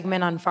the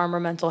segment on farmer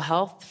mental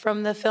health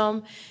from the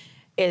film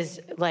is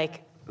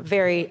like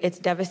it's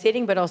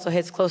devastating, but also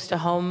hits close to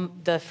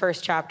home. The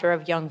first chapter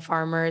of Young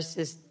Farmers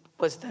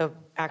was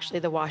actually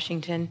the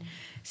Washington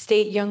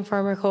State Young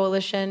Farmer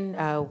Coalition,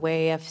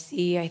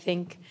 WAYFC, I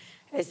think,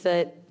 is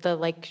the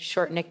like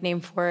short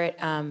nickname for it.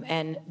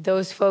 And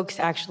those folks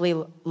actually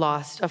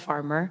lost a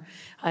farmer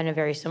in a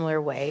very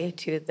similar way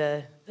to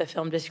the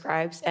film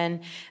describes.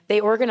 And they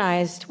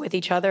organized with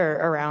each other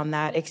around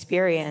that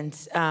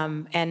experience.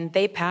 And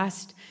they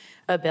passed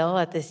a bill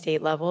at the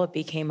state level. It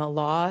became a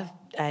law,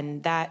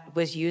 and that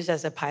was used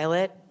as a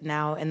pilot.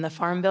 Now in the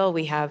Farm Bill,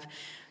 we have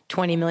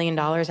 $20 million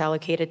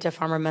allocated to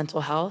farmer mental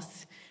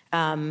health.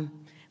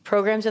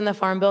 Programs in the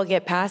Farm Bill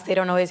get passed. They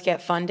don't always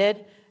get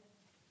funded.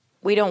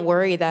 We don't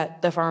worry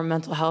that the farmer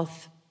mental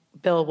health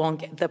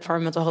the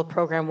farmer mental health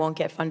program won't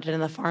get funded in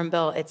the Farm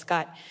Bill. It's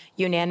got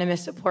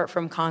unanimous support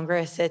from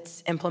Congress.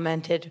 It's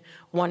implemented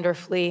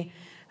wonderfully.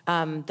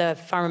 The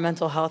farmer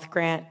mental health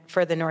grant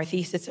for the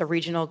Northeast, it's a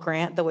regional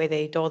grant. The way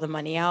they dole the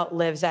money out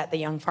lives at the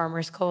Young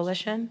Farmers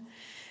Coalition.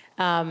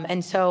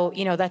 And so,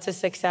 that's a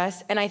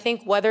success. And I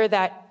think whether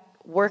that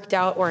worked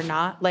out or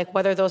not, like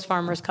whether those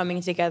farmers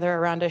coming together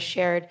around a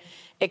shared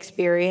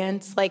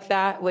experience like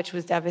that, which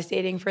was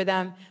devastating for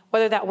them,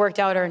 whether that worked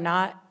out or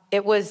not,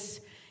 it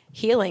was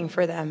healing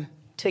for them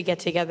to get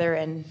together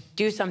and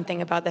do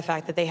something about the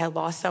fact that they had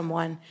lost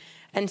someone.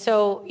 And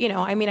so,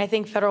 I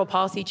think federal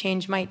policy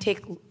change might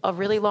take a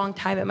really long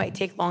time. It might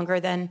take longer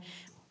than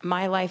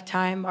my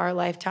lifetime, our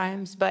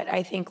lifetimes. But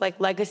I think like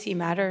legacy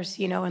matters,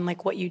 and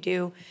like what you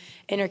do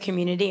in your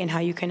community and how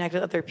you connect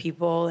with other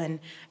people and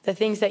the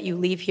things that you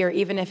leave here,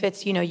 even if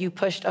it's, you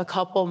pushed a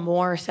couple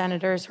more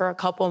senators or a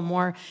couple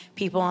more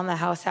people on the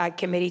House Ag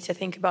Committee to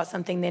think about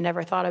something they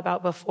never thought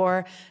about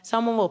before,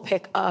 someone will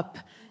pick up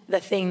the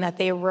thing that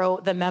they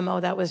wrote, the memo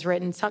that was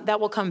written, that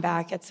will come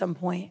back at some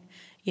point.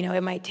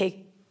 It might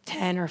take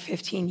 10 or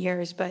 15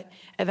 years, but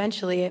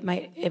eventually it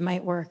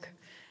might work.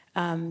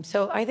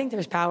 So I think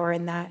there's power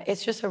in that.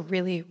 It's just a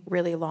really,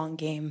 really long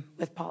game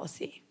with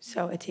policy.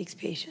 So it takes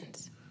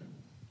patience.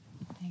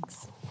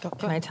 Thanks.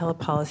 Can I tell a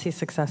policy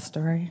success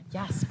story?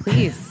 Yes,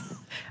 please.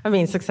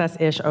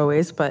 Success-ish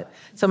always, but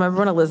so remember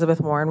when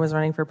Elizabeth Warren was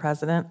running for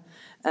president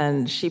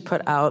and she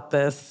put out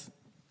this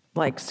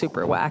like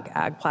super whack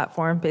ag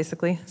platform,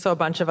 basically. So a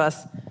bunch of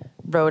us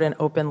wrote an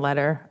open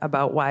letter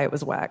about why it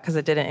was whack, because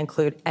it didn't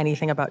include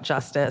anything about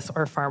justice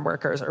or farm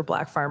workers or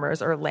black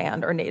farmers or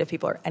land or Native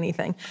people or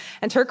anything.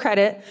 And to her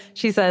credit,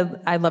 she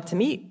said, I'd love to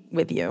meet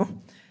with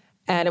you.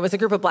 And it was a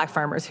group of black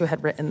farmers who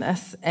had written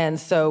this. And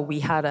so we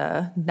had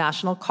a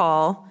national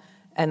call,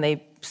 and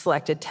they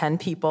selected 10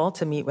 people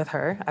to meet with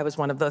her. I was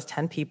one of those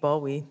 10 people.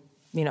 We,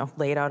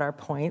 laid out our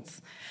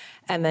points.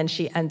 And then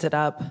she ended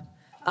up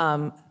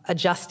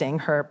adjusting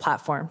her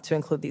platform to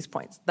include these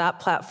points. That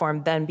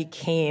platform then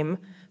became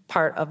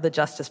part of the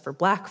Justice for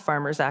Black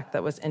Farmers Act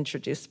that was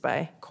introduced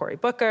by Cory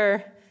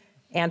Booker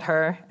and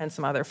her and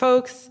some other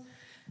folks.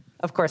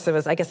 Of course,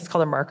 I guess it's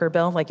called a marker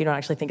bill. Like, you don't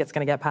actually think it's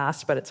going to get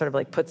passed, but it sort of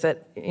like puts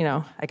it,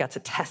 I got to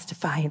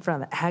testify in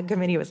front of the Ag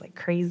Committee. It was like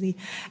crazy.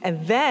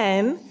 And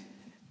then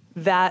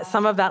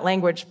some of that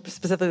language,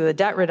 specifically the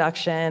debt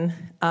reduction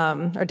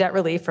or debt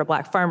relief for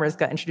black farmers,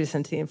 got introduced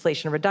into the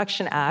Inflation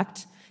Reduction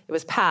Act. It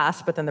was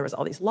passed, but then there was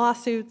all these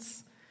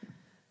lawsuits.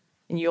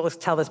 And you'll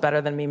tell this better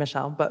than me,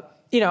 Michelle, but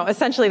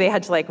essentially they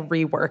had to like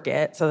rework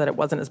it so that it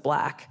wasn't as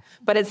black.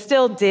 But it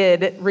still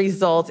did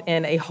result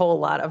in a whole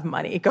lot of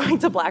money going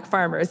to black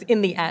farmers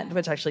in the end,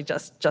 which actually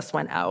just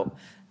went out,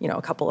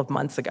 a couple of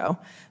months ago.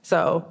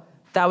 So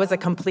that was a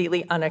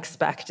completely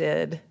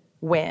unexpected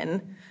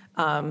win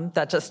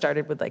that just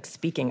started with like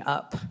speaking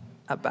up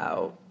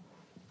about,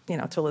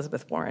 to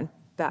Elizabeth Warren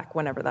back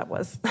whenever that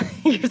was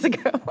years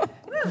ago.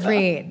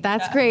 Great.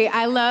 That's great.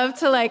 I love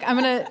to I'm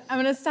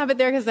gonna stop it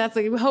there because that's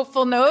a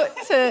hopeful note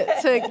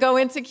to go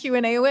into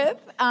Q&A with.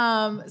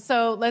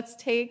 So let's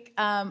take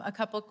a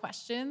couple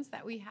questions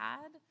that we had.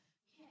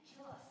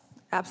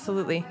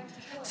 Absolutely.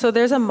 So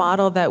there's a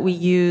model that we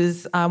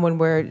use when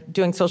we're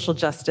doing social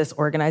justice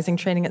organizing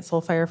training at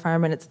Soulfire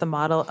Farm, and it's the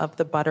model of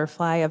the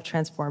butterfly of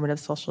transformative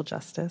social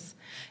justice.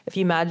 If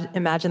you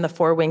imagine the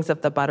 4 wings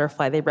of the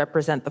butterfly, they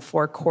represent the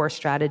 4 core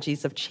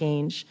strategies of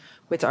change,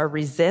 which are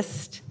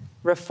resist,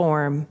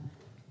 reform,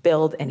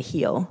 build, and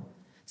heal.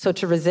 So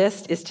to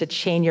resist is to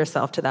chain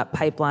yourself to that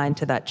pipeline,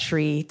 to that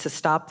tree, to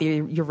stop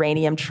the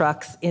uranium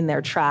trucks in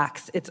their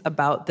tracks. It's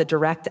about the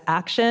direct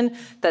action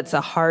that's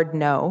a hard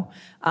no.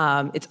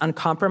 It's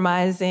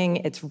uncompromising,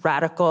 it's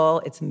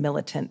radical, it's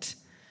militant.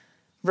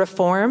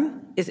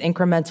 Reform is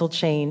incremental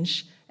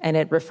change, and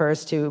it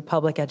refers to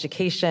public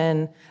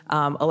education,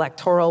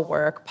 electoral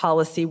work,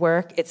 policy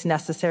work. It's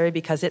necessary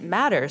because it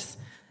matters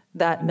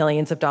that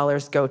millions of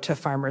dollars go to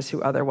farmers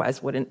who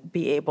otherwise wouldn't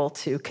be able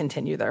to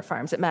continue their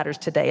farms. It matters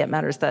today. It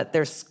matters that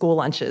there's school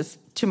lunches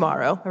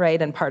tomorrow,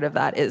 right? And part of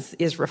that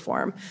is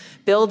reform.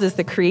 Build is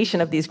the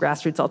creation of these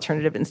grassroots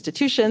alternative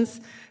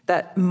institutions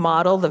that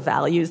model the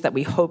values that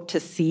we hope to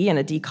see in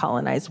a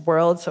decolonized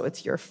world. So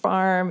it's your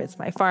farm, it's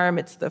my farm,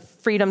 it's the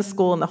Freedom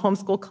School and the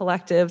homeschool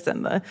collectives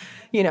and the,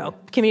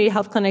 community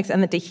health clinics.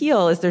 And the to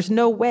heal is there's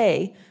no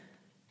way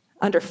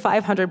under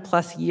 500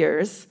 plus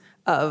years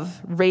of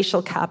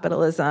racial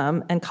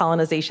capitalism and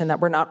colonization that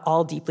we're not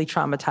all deeply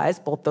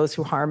traumatized, both those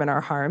who harm and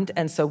are harmed.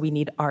 And so we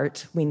need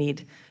art, we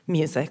need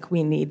music,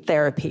 we need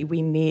therapy,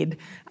 we need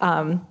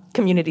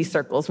community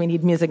circles, we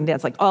need music and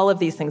dance, like all of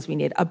these things we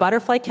need. A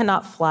butterfly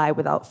cannot fly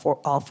without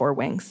all four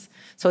wings.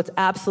 So it's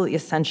absolutely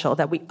essential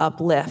that we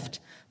uplift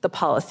the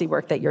policy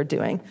work that you're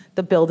doing,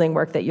 the building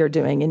work that you're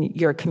doing in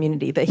your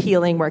community, the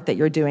healing work that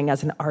you're doing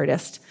as an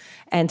artist,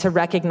 and to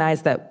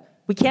recognize that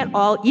we can't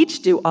all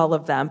each do all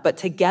of them, but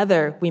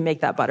together we make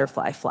that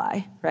butterfly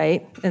fly,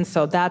 right? And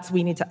so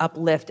we need to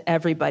uplift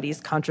everybody's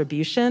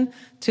contribution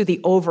to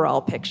the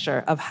overall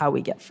picture of how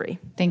we get free.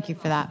 Thank you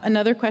for that.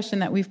 Another question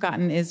that we've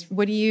gotten is,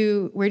 where do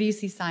you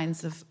see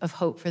signs of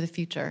hope for the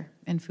future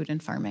in food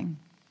and farming?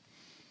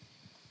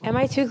 Am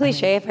I too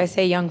cliche if I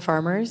say young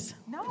farmers?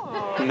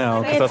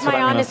 No, because it's that's what my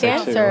I'm honest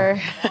gonna say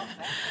answer. too.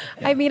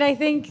 I mean, I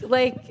think,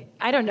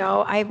 I don't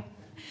know.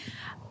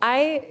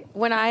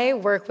 When I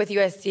work with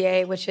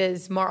USDA, which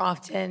is more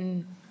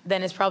often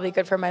than is probably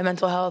good for my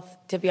mental health,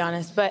 to be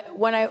honest. But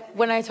when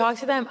I talk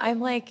to them, I'm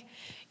like,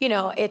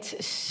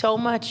 it's so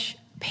much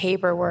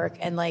paperwork,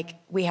 and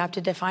we have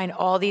to define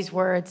all these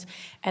words,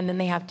 and then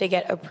they have to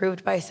get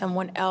approved by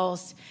someone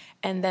else,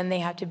 and then they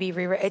have to be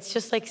rewritten. It's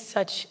just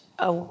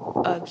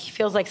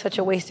feels like such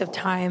a waste of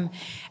time.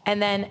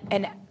 And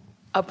then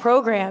a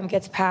program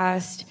gets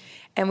passed,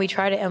 and we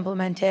try to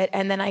implement it,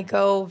 and then I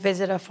go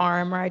visit a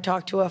farm, or I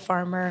talk to a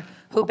farmer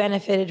who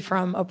benefited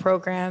from a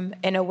program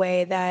in a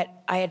way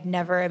that I had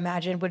never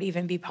imagined would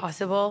even be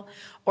possible,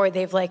 or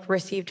they've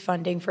received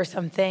funding for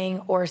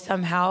something, or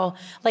somehow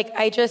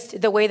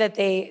the way that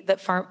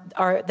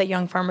the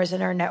young farmers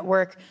in our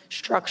network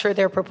structure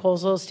their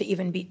proposals to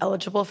even be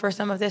eligible for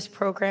some of this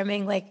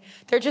programming,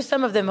 they're just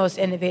some of the most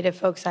innovative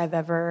folks I've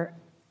ever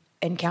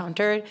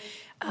encountered.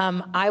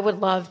 I would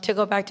love to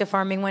go back to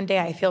farming one day.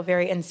 I feel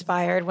very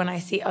inspired when I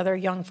see other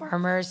young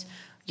farmers,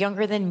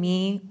 younger than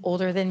me,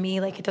 older than me,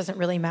 it doesn't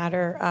really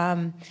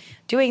matter,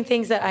 doing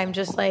things that I'm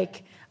just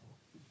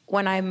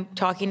when I'm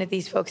talking to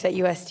these folks at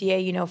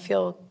USDA,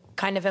 feel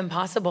kind of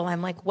impossible.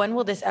 I'm like, when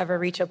will this ever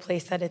reach a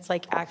place that it's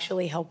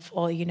actually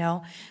helpful,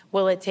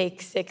 Will it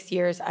take 6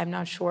 years? I'm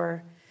not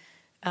sure,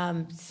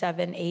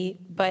 7,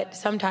 8, but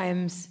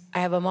sometimes I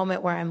have a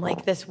moment where I'm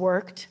like, this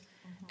worked.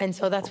 And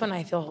so that's when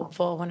I feel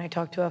hopeful, when I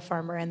talk to a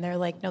farmer and they're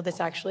like, no, this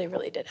actually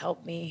really did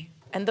help me.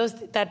 And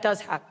that does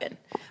happen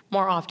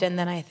more often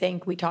than I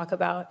think we talk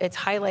about. It's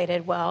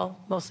highlighted well,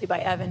 mostly by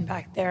Evan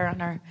back there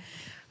on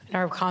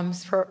our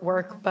comms for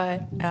work.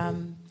 But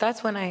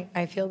that's when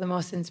I feel the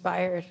most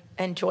inspired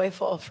and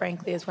joyful,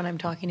 frankly, is when I'm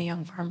talking to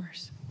young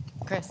farmers.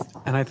 Chris?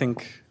 And I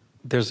think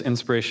there's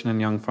inspiration in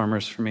young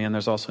farmers for me, and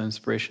there's also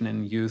inspiration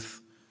in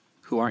youth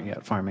who aren't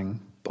yet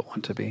farming but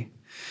want to be.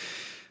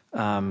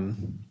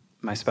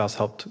 My spouse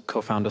helped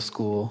co-found a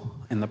school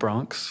in the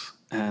Bronx,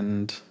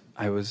 and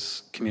I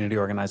was community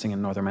organizing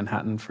in northern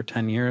Manhattan for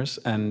 10 years.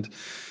 And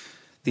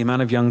the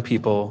amount of young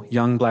people,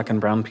 young Black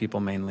and brown people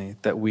mainly,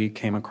 that we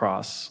came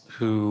across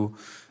who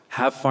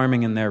have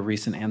farming in their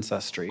recent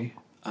ancestry,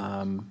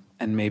 and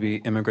maybe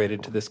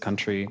immigrated to this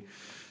country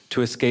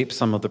to escape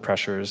some of the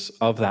pressures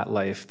of that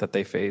life that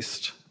they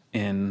faced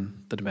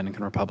in the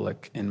Dominican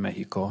Republic, in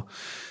Mexico,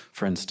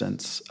 for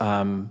instance.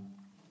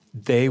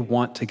 They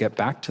want to get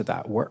back to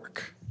that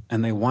work.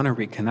 And they want to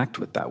reconnect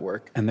with that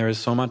work. And there is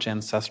so much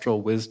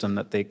ancestral wisdom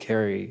that they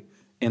carry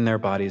in their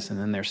bodies and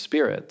in their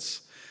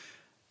spirits.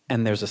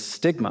 And there's a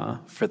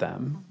stigma for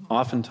them,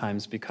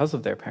 oftentimes because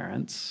of their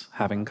parents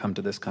having come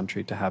to this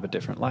country to have a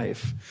different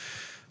life.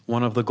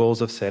 One of the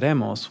goals of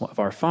Seremos, of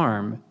our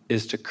farm,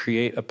 is to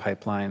create a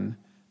pipeline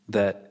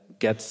that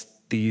gets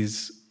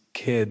these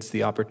kids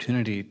the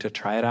opportunity to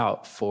try it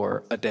out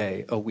for a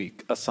day, a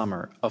week, a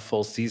summer, a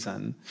full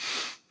season,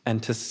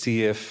 and to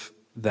see if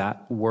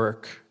that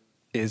work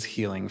is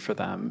healing for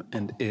them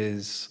and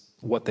is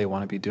what they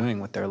want to be doing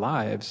with their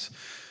lives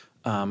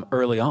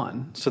early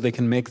on, so they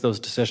can make those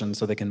decisions,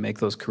 so they can make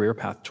those career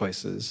path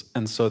choices,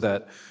 and so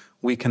that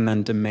we can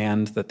then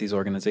demand that these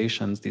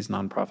organizations, these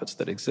nonprofits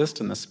that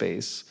exist in the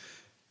space,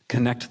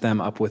 connect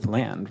them up with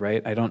land,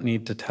 right? I don't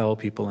need to tell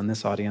people in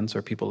this audience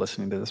or people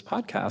listening to this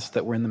podcast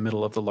that we're in the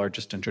middle of the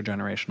largest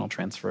intergenerational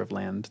transfer of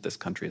land this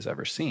country has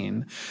ever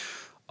seen.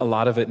 A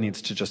lot of it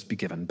needs to just be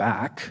given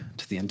back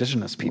to the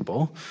indigenous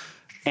people,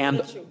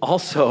 and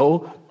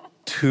also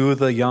to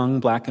the young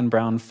Black and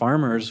brown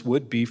farmers,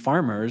 would-be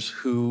farmers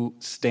who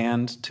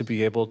stand to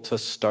be able to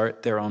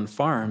start their own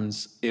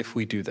farms if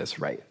we do this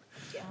right.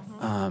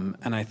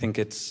 And I think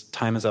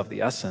time is of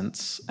the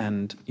essence,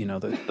 and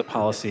the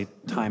policy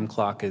time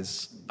clock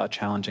is a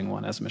challenging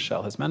one, as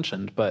Michelle has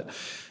mentioned, but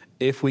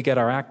if we get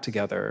our act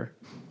together,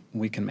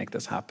 we can make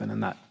this happen,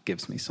 and that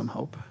gives me some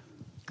hope.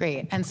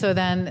 Great. And so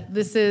then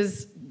this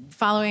is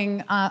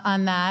following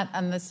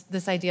on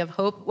this idea of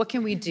hope. What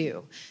can we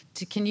do?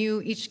 Can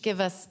you each give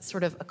us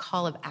sort of a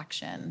call of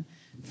action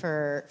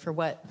for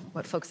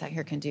what folks out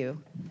here can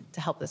do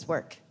to help this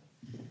work?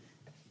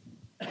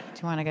 Do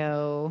you want to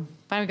go?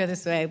 Why don't we go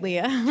this way,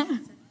 Leah?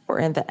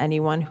 Important that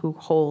anyone who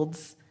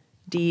holds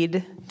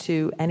deed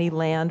to any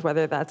land,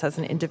 whether that's as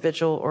an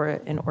individual or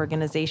an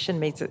organization,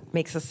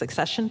 makes a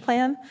succession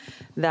plan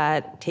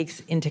that takes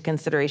into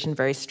consideration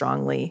very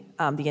strongly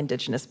the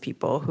indigenous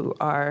people who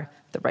are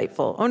the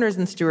rightful owners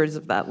and stewards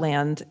of that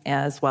land,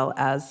 as well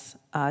as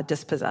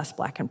dispossessed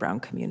Black and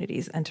Brown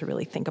communities, and to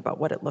really think about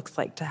what it looks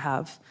like to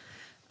have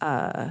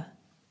a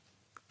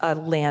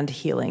land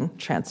healing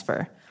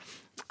transfer.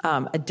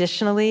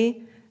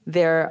 Additionally,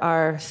 there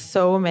are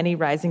so many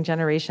rising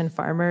generation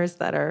farmers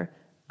that are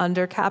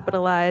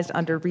undercapitalized,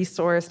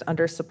 under-resourced,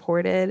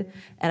 under-supported,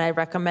 and I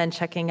recommend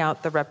checking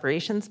out the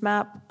reparations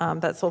map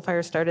that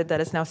Soulfire started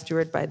that is now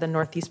stewarded by the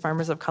Northeast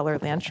Farmers of Color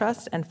Land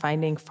Trust, and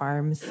finding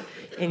farms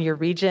in your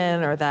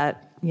region or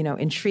that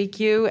intrigue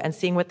you and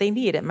seeing what they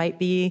need. It might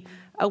be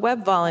a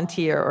web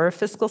volunteer or a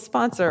fiscal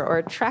sponsor or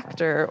a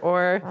tractor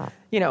or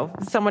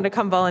someone to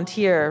come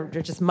volunteer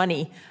or just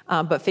money,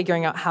 but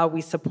figuring out how we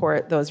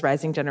support those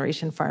rising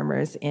generation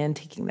farmers in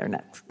taking their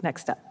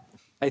next step.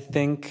 I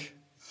think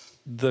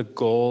the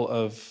goal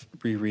of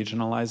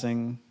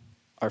re-regionalizing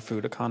our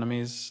food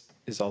economies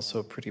is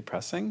also pretty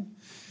pressing.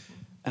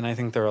 And I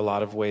think there are a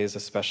lot of ways,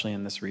 especially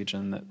in this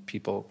region, that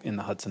people in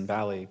the Hudson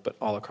Valley, but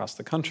all across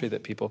the country,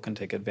 that people can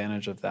take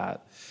advantage of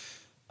that.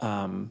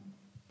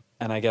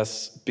 And I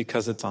guess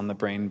because it's on the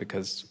brain,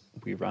 because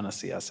we run a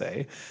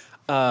CSA,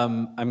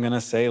 I'm going to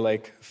say,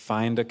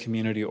 find a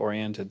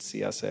community-oriented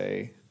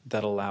CSA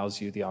that allows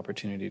you the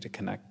opportunity to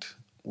connect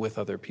with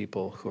other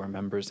people who are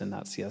members in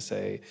that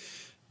CSA,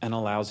 and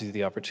allows you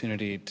the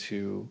opportunity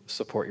to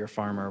support your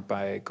farmer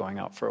by going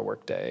out for a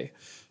work day,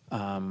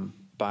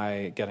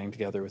 by getting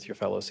together with your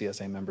fellow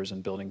CSA members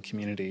and building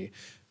community.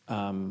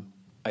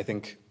 I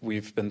think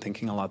we've been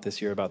thinking a lot this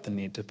year about the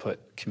need to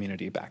put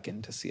community back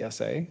into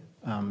CSA,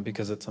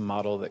 because it's a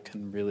model that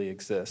can really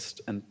exist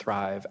and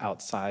thrive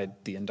outside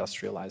the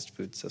industrialized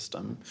food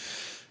system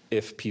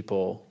if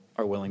people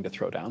are willing to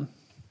throw down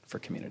for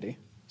community.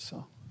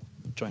 So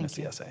join a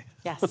CSA.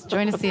 Yes,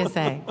 join a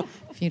CSA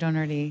if you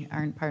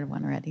aren't part of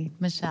one already.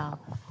 Michelle.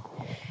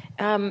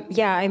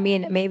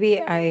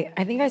 Maybe I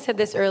think I said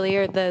this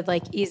earlier,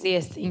 the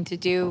easiest thing to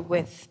do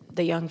with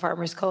the Young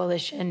Farmers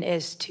Coalition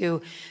is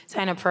to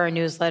sign up for our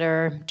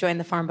newsletter, join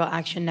the Farm Bill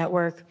Action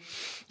Network.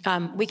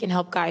 We can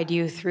help guide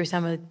you through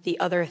some of the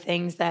other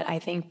things that I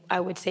think I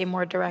would say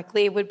more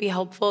directly would be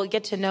helpful.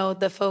 Get to know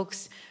the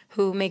folks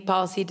who make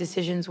policy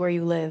decisions where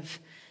you live,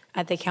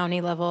 at the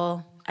county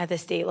level, at the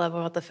state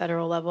level, at the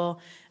federal level.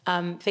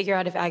 Figure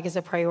out if ag is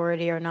a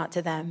priority or not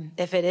to them.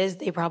 If it is,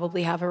 they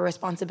probably have a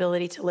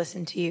responsibility to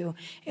listen to you.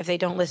 If they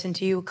don't listen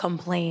to you,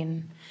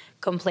 complain,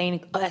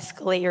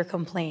 escalate your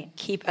complaint,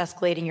 keep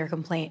escalating your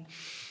complaint.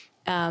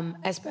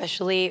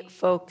 Especially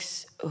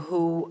folks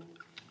who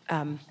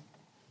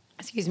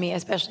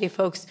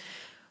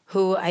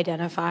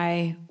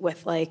identify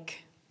with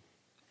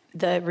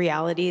the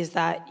realities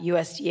that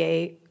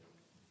USDA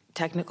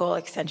technical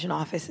extension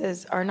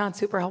offices are not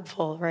super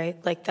helpful,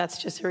 right?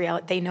 That's just a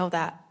reality. They know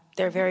that.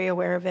 They're very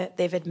aware of it.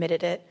 They've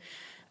admitted it.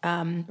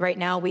 Right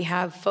now, we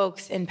have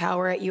folks in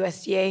power at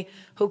USDA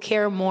who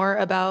care more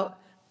about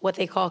what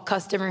they call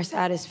customer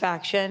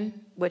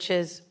satisfaction, which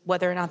is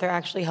whether or not they're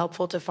actually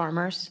helpful to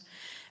farmers,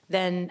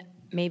 than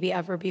maybe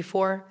ever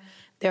before.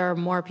 There are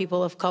more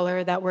people of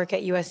color that work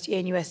at USDA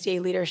and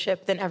USDA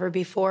leadership than ever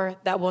before.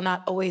 That will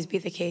not always be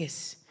the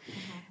case.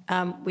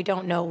 We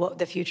don't know what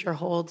the future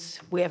holds.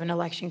 We have an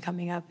election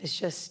coming up. It's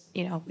just,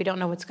 we don't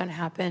know what's going to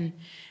happen,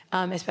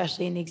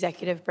 especially in the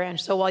executive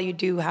branch. So while you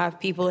do have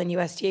people in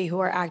USDA who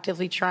are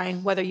actively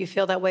trying, whether you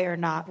feel that way or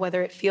not,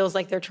 whether it feels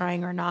like they're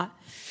trying or not,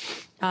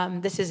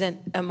 this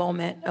isn't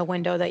a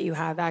window that you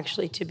have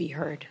actually to be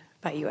heard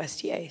by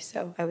USDA.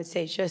 So I would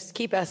say just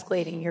keep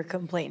escalating your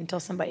complaint until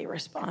somebody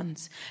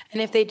responds.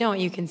 And if they don't,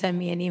 you can send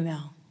me an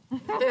email. You're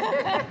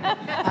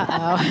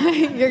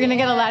going to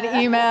get a lot of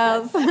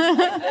emails.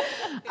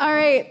 All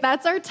right,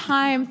 that's our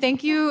time.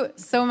 Thank you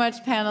so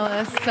much,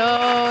 panelists.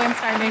 So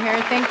inspiring to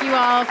hear. Thank you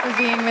all for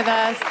being with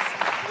us.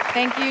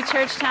 Thank you,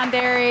 Churchtown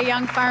Dairy,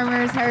 Young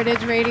Farmers,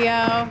 Heritage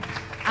Radio.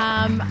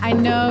 I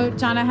know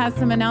Jonna has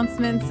some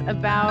announcements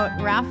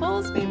about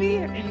raffles, maybe?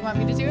 Or you want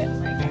me to do it?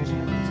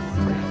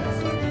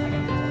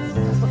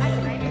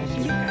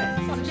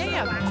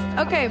 Yeah.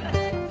 Okay.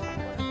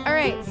 All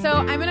right, so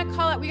I'm going to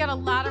call it. We got a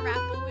lot of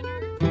raffle winners.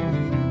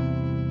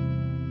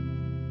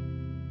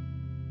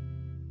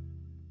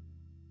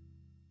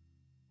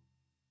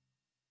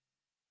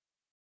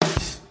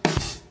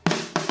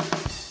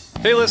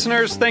 Hey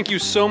listeners, thank you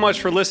so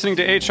much for listening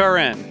to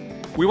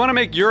HRN. We want to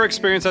make your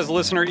experience as a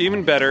listener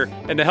even better,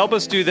 and to help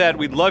us do that,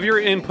 we'd love your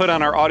input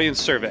on our audience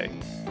survey.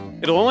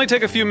 It'll only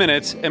take a few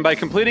minutes, and by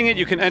completing it,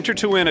 you can enter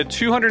to win a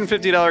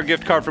 $250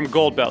 gift card from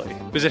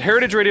Goldbelly. Visit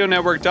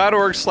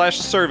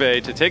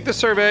heritageradionetwork.org/survey to take the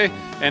survey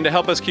and to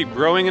help us keep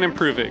growing and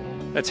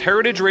improving. That's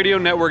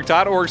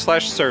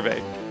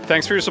heritageradionetwork.org/survey.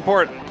 Thanks for your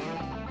support.